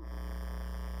problem?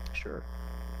 Sure.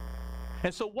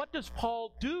 And so what does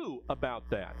Paul do about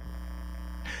that?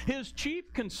 His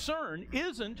chief concern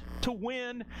isn't to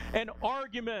win an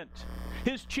argument.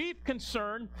 His chief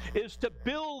concern is to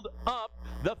build up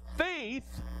the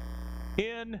faith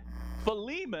in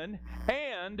Philemon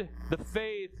and the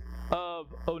faith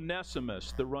of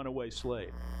Onesimus, the runaway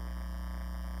slave.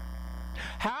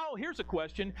 Here's a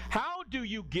question, how do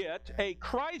you get a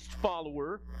Christ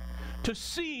follower to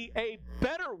see a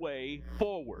better way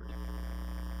forward?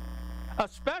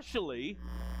 Especially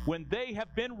when they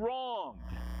have been wronged.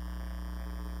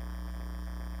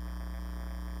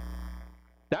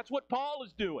 That's what Paul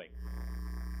is doing.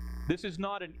 This is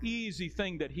not an easy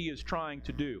thing that he is trying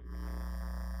to do.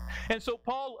 And so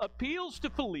Paul appeals to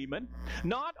Philemon,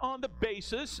 not on the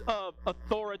basis of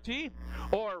authority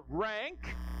or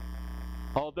rank,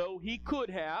 although he could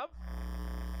have,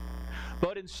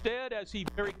 but instead, as he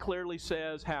very clearly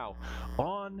says, how?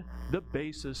 On the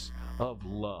basis of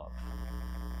love.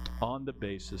 On the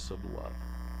basis of love.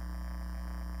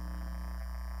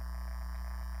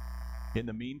 In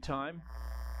the meantime,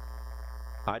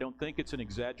 I don't think it's an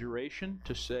exaggeration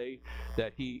to say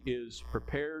that he is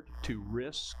prepared to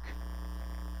risk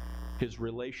his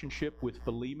relationship with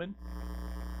Philemon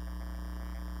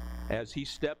as he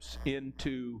steps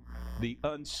into the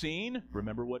unseen.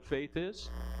 Remember what faith is?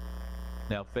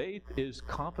 Now, faith is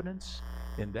confidence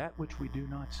in that which we do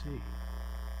not see.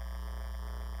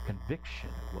 Conviction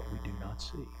of what we do not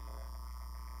see.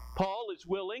 Paul is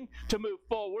willing to move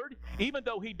forward even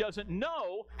though he doesn't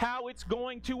know how it's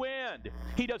going to end.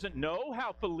 He doesn't know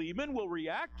how Philemon will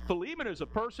react. Philemon is a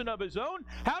person of his own.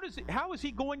 How is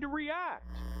he going to react?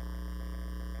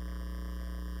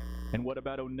 And what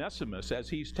about Onesimus as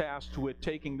he's tasked with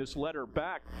taking this letter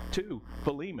back to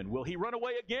Philemon? Will he run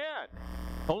away again,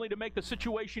 only to make the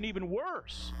situation even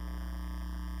worse?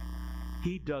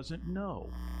 He doesn't know.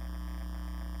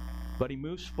 But he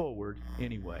moves forward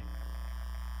anyway.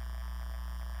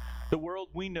 The world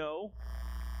we know,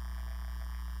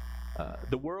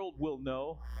 the world will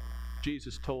know,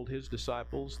 Jesus told his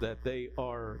disciples that they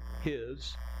are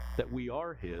his, that we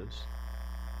are his.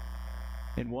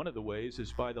 And one of the ways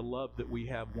is by the love that we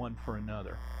have one for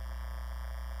another.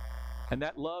 And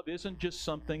that love isn't just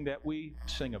something that we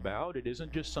sing about. It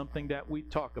isn't just something that we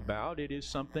talk about. It is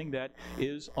something that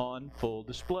is on full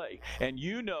display. And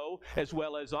you know as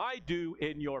well as I do,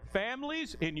 in your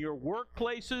families, in your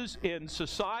workplaces, in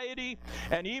society,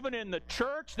 and even in the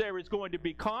church, there is going to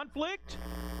be conflict.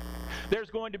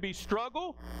 There's going to be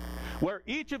struggle, where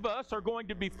each of us are going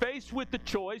to be faced with the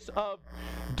choice of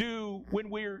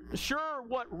when we're sure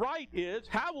what right is,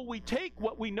 how will we take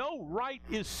what we know right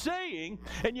is saying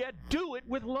and yet do it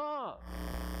with love?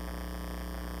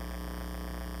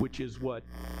 Which is what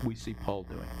we see Paul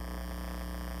doing.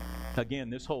 Again,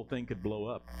 this whole thing could blow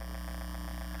up.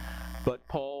 But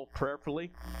Paul prayerfully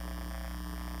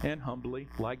and humbly,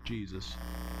 like Jesus,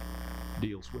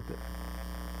 deals with it.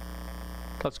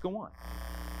 Let's go on.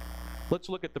 Let's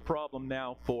look at the problem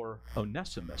now for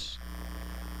Onesimus.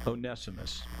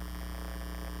 Onesimus.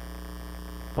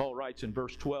 Paul writes in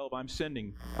verse 12, I'm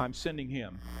sending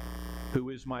him,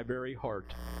 who is my very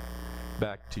heart,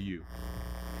 back to you.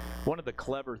 One of the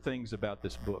clever things about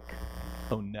this book,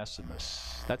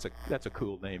 Onesimus. That's a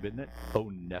cool name, isn't it?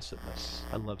 Onesimus.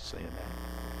 I love saying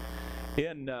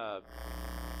that.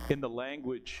 In the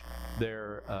language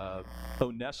there,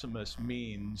 Onesimus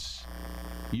means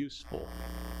useful.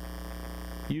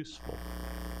 Useful.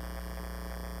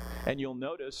 And you'll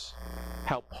notice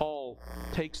how Paul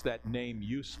takes that name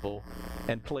useful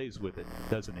and plays with it,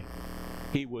 doesn't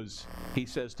he? He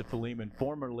says to Philemon,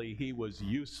 formerly he was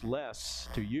useless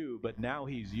to you, but now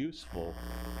he's useful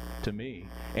to me,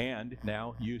 and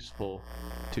now useful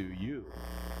to you.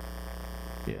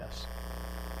 Yes.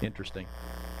 Interesting.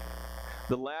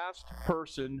 The last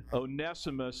person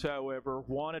Onesimus, however,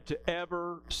 wanted to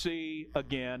ever see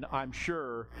again, I'm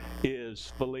sure,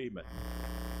 is Philemon.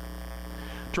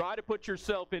 Try to put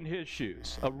yourself in his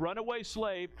shoes. A runaway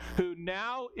slave who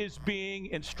now is being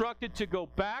instructed to go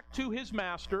back to his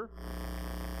master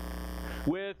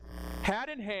with hat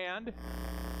in hand,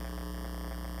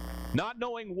 not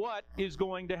knowing what is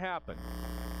going to happen.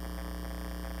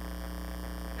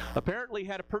 Apparently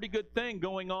had a pretty good thing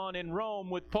going on in Rome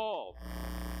with Paul.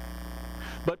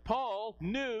 But Paul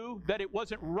knew that it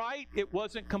wasn't right, it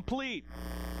wasn't complete.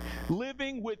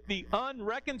 Living with the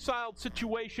unreconciled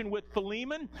situation with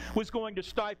Philemon was going to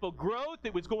stifle growth.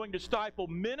 It was going to stifle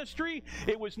ministry.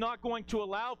 It was not going to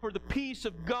allow for the peace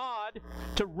of God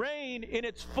to reign in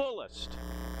its fullest.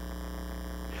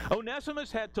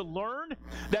 Onesimus had to learn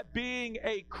that being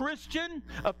a Christian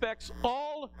affects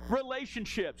all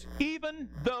relationships, even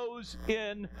those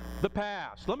in the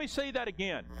past. Let me say that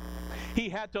again. He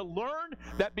had to learn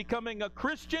that becoming a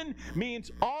Christian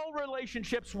means all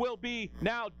relationships will be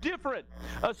now different,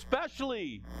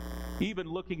 especially even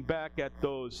looking back at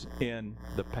those in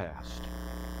the past.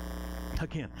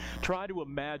 Again, try to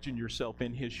imagine yourself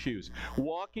in his shoes,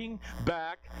 walking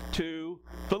back to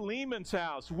Philemon's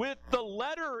house with the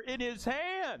letter in his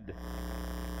hand.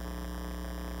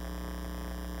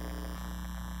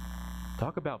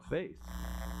 Talk about faith.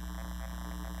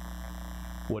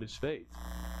 What is faith?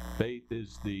 Faith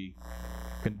is the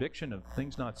conviction of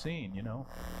things not seen,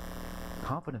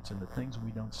 confidence in the things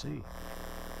we don't see.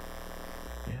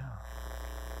 Yeah.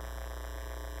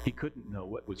 He couldn't know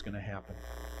what was going to happen.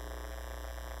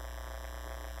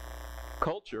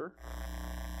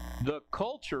 The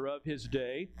culture of his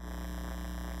day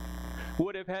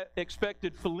would have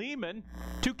expected Philemon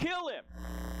to kill him.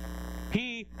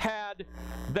 He had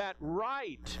that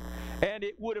right, and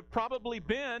it would have probably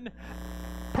been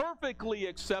perfectly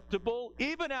acceptable,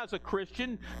 even as a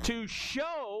Christian, to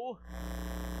show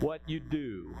what you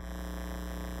do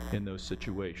in those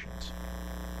situations.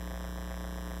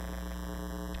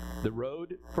 The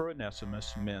road for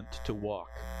Onesimus meant to walk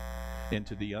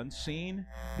into the unseen,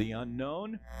 the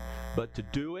unknown, but to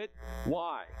do it,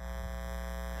 why?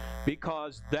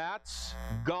 Because that's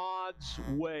God's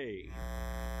way.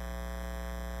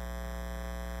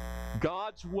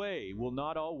 God's way will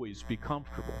not always be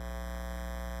comfortable,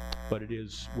 but it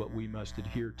is what we must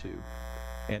adhere to,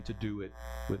 and to do it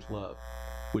with love.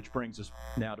 Which brings us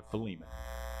now to Philemon.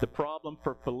 The problem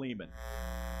for Philemon.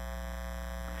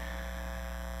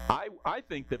 I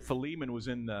think that Philemon was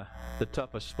in the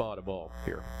toughest spot of all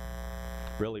here,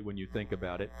 really, when you think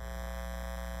about it.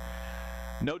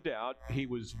 No doubt he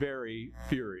was very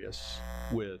furious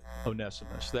with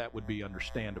Onesimus. That would be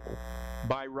understandable.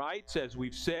 By rights, as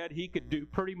we've said, he could do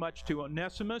pretty much to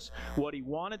Onesimus what he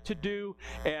wanted to do,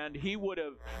 and he would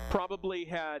have probably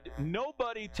had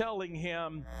nobody telling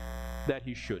him that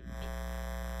he shouldn't.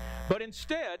 But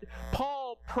instead,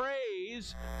 Paul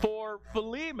prays for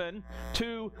Philemon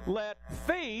to let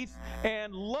faith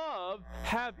and love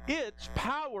have its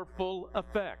powerful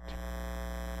effect.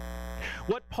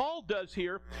 What Paul does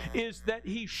here is that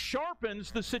he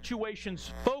sharpens the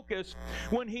situation's focus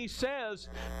when he says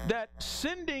that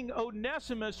sending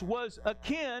Onesimus was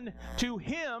akin to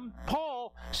him,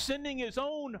 Paul, sending his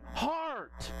own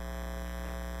heart.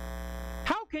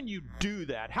 How can you do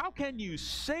that? How can you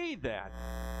say that?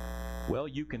 Well,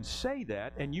 you can say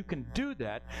that and you can do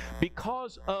that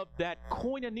because of that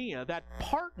koinonia, that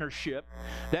partnership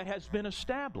that has been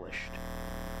established.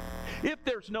 If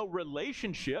there's no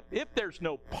relationship, if there's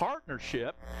no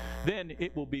partnership, then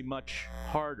it will be much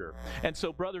harder. And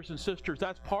so, brothers and sisters,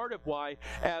 that's part of why,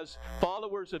 as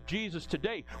followers of Jesus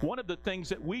today, one of the things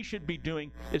that we should be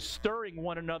doing is stirring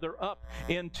one another up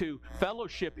into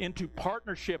fellowship, into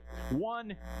partnership,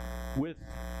 one with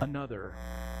another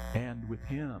and with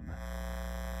Him.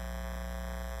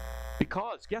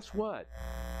 Because, guess what?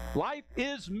 Life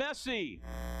is messy.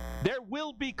 There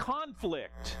will be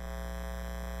conflict.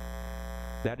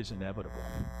 That is inevitable.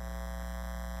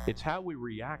 It's how we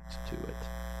react to it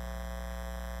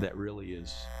that really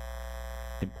is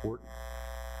important.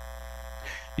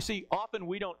 You see, often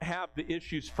we don't have the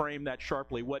issues framed that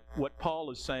sharply. What Paul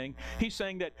is saying, he's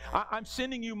saying that I'm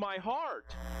sending you my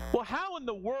heart. Well, how in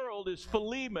the world is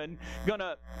Philemon going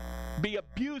to be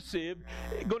abusive,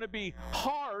 going to be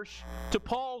harsh to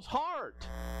Paul's heart?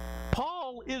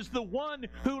 Paul is the one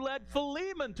who led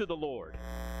Philemon to the Lord.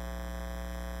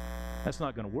 That's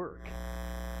not going to work.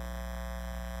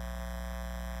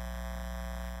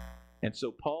 And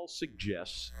so Paul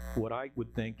suggests what I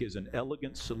would think is an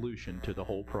elegant solution to the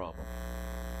whole problem.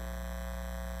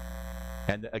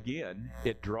 And again,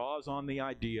 it draws on the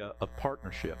idea of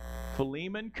partnership.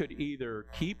 Philemon could either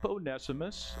keep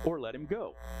Onesimus or let him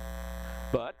go.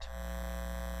 But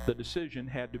the decision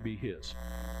had to be his.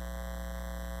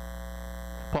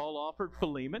 Paul offered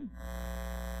Philemon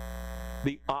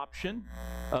the option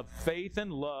of faith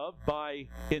and love by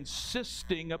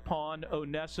insisting upon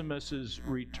Onesimus'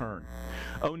 return.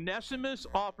 Onesimus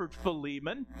offered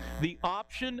Philemon the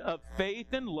option of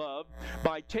faith and love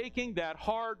by taking that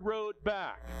hard road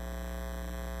back.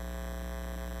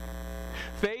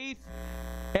 Faith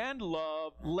and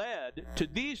love led to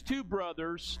these two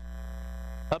brothers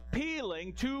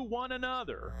appealing to one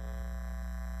another,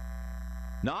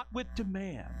 not with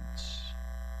demands,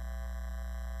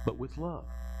 but with love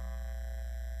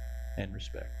and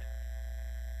respect.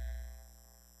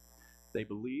 They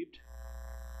believed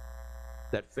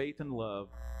that faith and love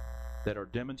that are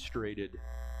demonstrated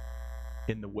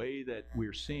in the way that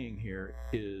we're seeing here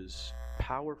is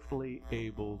powerfully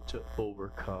able to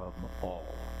overcome all.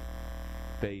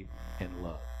 Faith and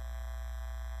love.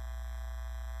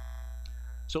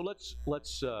 So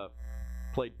let's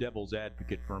play devil's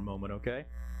advocate for a moment, okay?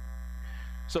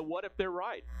 So what if they're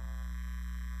right?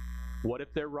 What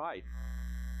if they're right?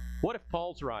 What if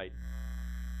Paul's right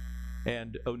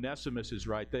and Onesimus is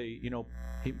right?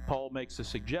 Paul makes a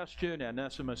suggestion,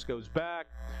 Onesimus goes back,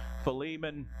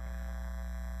 Philemon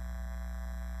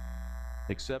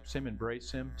accepts him,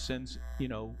 embraces him, sends,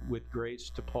 with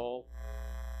grace to Paul.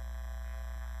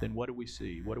 Then what do we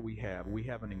see? What do we have? We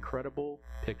have an incredible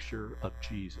picture of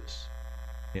Jesus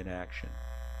in action,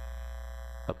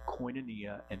 of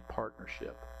koinonia and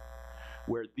partnership,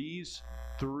 where these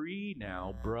three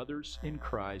now brothers in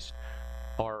Christ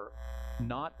are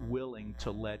not willing to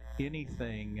let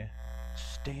anything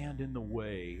stand in the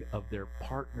way of their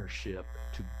partnership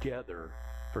together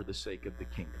for the sake of the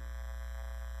kingdom.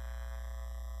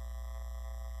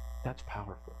 That's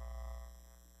powerful.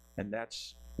 And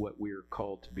that's what we're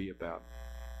called to be about.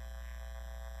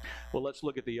 Well, let's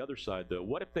look at the other side, though.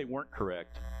 What if they weren't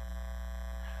correct?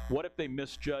 What if they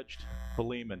misjudged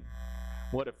Philemon?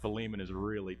 What if Philemon is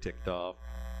really ticked off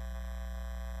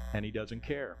and he doesn't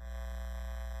care?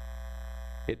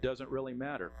 It doesn't really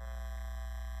matter.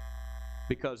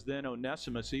 Because then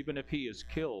Onesimus, even if he is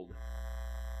killed,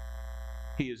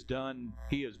 he has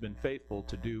been faithful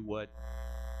to do what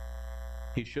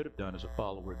he should have done as a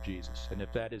follower of Jesus. And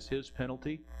if that is his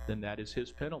penalty, then that is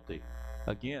his penalty.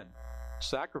 Again,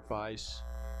 sacrifice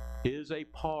is a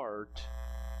part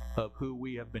of who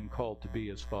we have been called to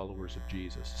be as followers of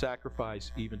Jesus.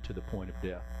 Sacrifice even to the point of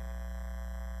death.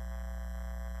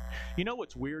 You know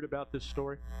what's weird about this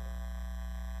story?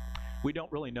 We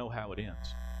don't really know how it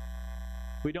ends.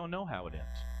 We don't know how it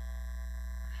ends.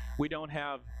 We don't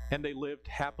have, and they lived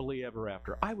happily ever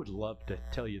after. I would love to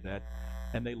tell you that.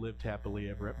 And they lived happily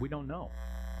ever after. We don't know.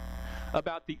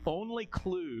 About the only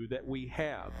clue that we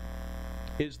have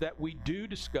is that we do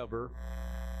discover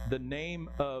the name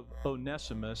of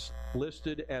Onesimus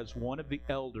listed as one of the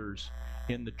elders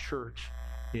in the church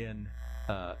in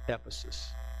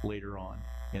Ephesus later on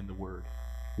in the Word.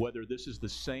 Whether this is the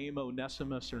same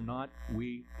Onesimus or not,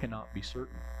 we cannot be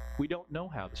certain. We don't know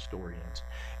how the story ends.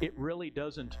 It really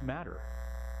doesn't matter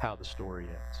how the story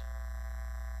ends.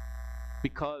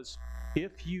 Because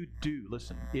if you do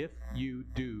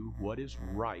what is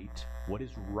right, what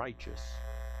is righteous,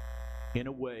 in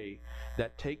a way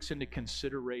that takes into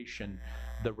consideration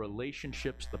the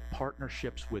relationships, the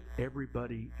partnerships with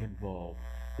everybody involved,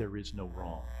 there is no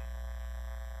wrong.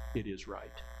 It is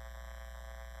right,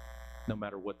 no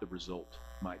matter what the result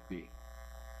might be.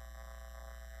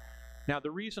 Now,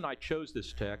 the reason I chose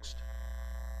this text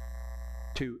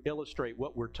to illustrate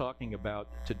what we're talking about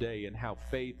today and how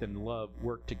faith and love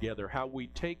work together, how we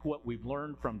take what we've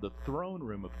learned from the throne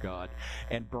room of God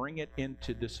and bring it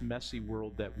into this messy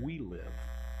world that we live,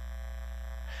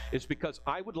 is because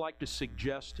I would like to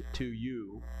suggest to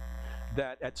you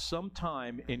that at some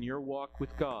time in your walk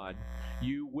with God,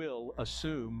 you will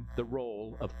assume the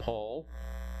role of Paul,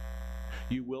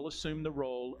 you will assume the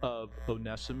role of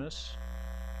Onesimus,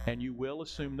 and you will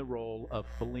assume the role of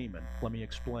Philemon. Let me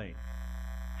explain.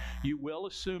 You will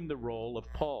assume the role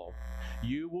of Paul.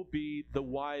 You will be the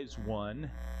wise one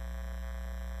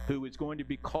who is going to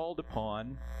be called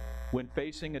upon when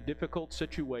facing a difficult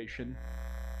situation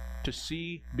to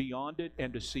see beyond it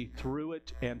and to see through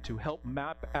it and to help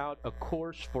map out a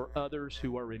course for others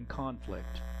who are in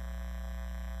conflict.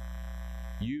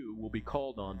 You will be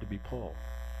called on to be Paul.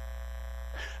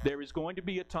 There is going to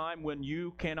be a time when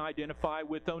you can identify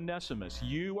with Onesimus.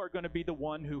 You are going to be the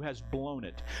one who has blown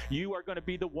it. You are going to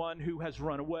be the one who has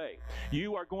run away.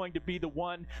 You are going to be the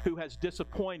one who has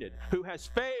disappointed, who has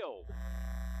failed.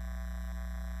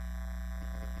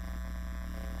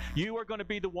 You are going to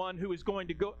be the one who is going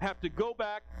to have to go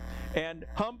back and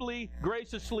humbly,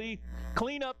 graciously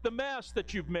clean up the mess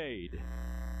that you've made.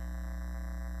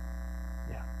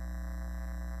 Yeah.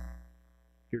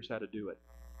 Here's how to do it.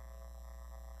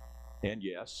 And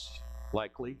yes,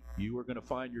 likely, you are going to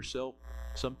find yourself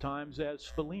sometimes as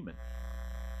Philemon,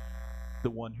 the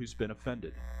one who's been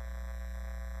offended,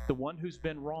 the one who's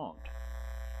been wronged.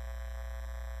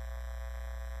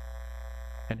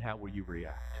 And how will you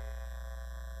react?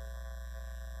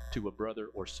 to a brother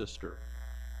or sister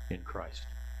in Christ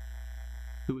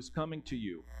who is coming to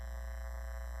you,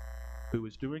 who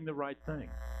is doing the right thing,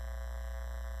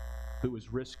 who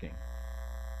is risking,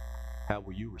 how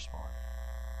will you respond?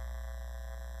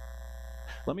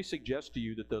 Let me suggest to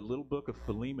you that the little book of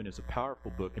Philemon is a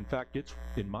powerful book. In fact, it's,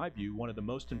 in my view, one of the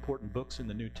most important books in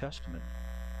the New Testament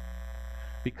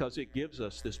because it gives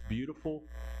us this beautiful,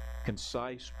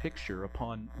 concise picture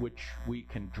upon which we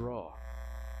can draw.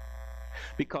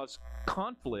 Because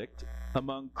conflict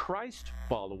among Christ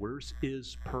followers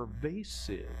is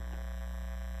pervasive.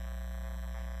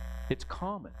 It's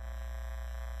common.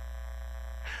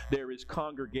 There is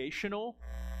congregational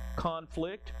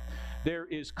conflict. There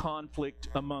is conflict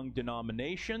among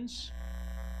denominations.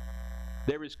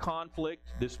 There is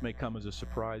conflict, this may come as a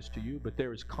surprise to you, but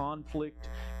there is conflict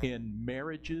in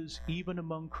marriages, even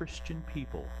among Christian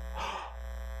people.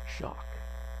 Shock.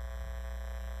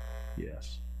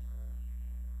 Yes.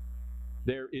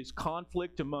 There is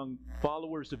conflict among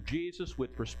followers of Jesus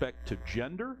with respect to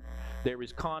gender. There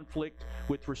is conflict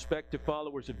with respect to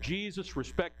followers of Jesus,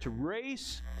 respect to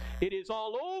race. It is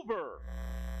all over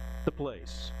the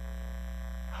place.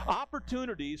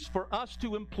 Opportunities for us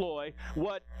to employ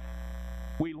what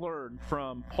we learned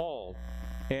from Paul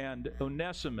and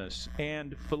Onesimus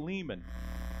and Philemon.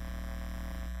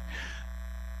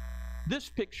 This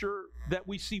picture that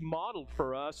we see modeled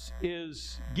for us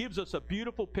gives us a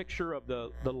beautiful picture of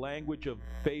the language of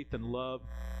faith and love,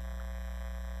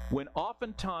 when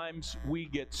oftentimes we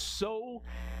get so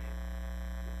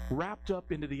wrapped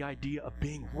up into the idea of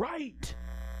being right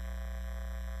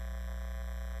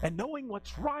and knowing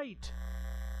what's right,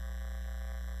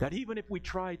 that even if we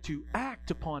try to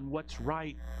act upon what's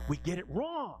right, we get it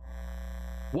wrong.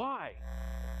 Why?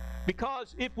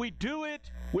 Because if we do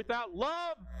it without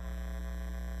love,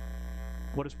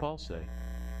 what does Paul say?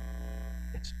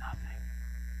 It's nothing.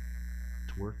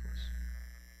 It's worthless.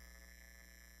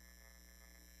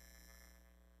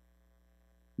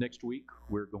 Next week,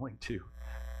 we're going to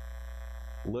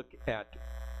look at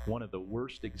one of the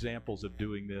worst examples of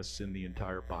doing this in the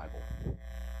entire Bible,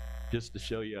 just to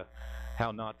show you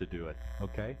how not to do it,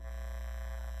 okay?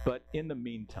 But in the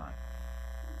meantime,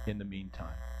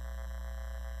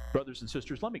 brothers and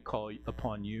sisters, let me call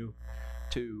upon you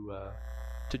to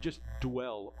just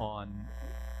dwell on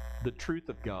the truth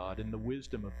of God and the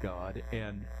wisdom of God,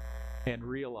 and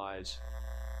realize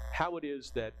how it is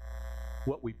that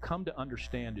what we've come to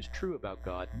understand is true about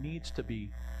God needs to be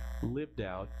lived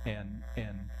out and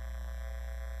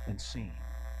seen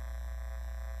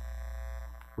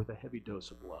with a heavy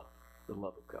dose of love, the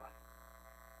love of God.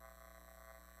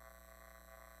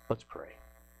 Let's pray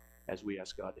as we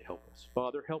ask God to help us.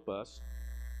 Father, help us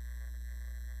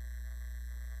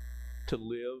to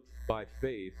live by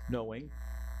faith, knowing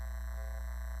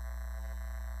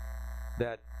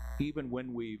that even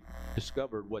when we've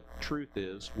discovered what truth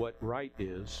is, what right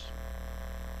is,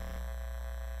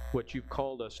 what you've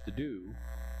called us to do,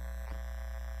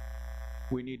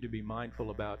 we need to be mindful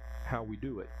about how we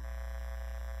do it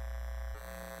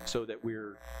so that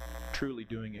we're truly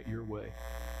doing it your way.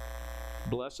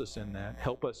 Bless us in that.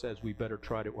 Help us as we better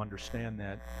try to understand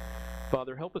that.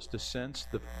 Father, help us to sense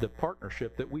the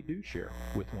partnership that we do share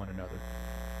with one another,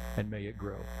 and may it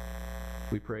grow.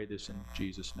 We pray this in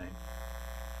Jesus' name.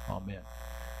 Amen.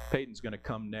 Peyton's going to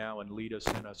come now and lead us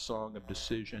in a song of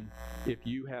decision. If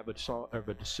you have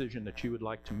a decision that you would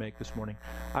like to make this morning,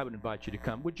 I would invite you to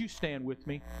come. Would you stand with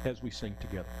me as we sing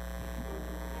together?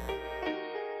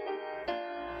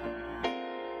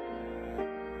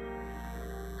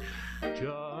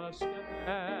 Just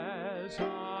as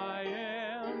I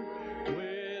am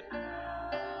with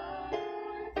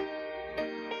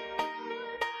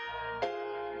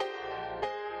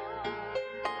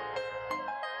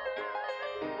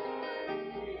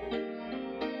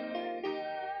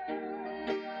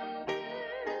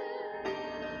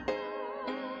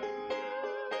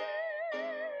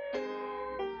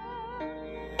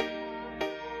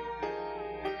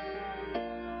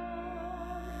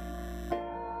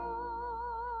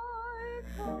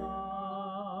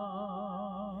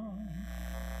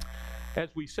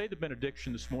As we say the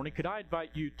benediction this morning, could I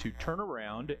invite you to turn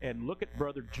around and look at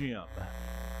Brother Jim?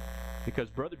 Because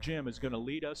Brother Jim is going to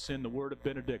lead us in the word of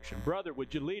benediction. Brother,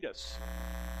 would you lead us?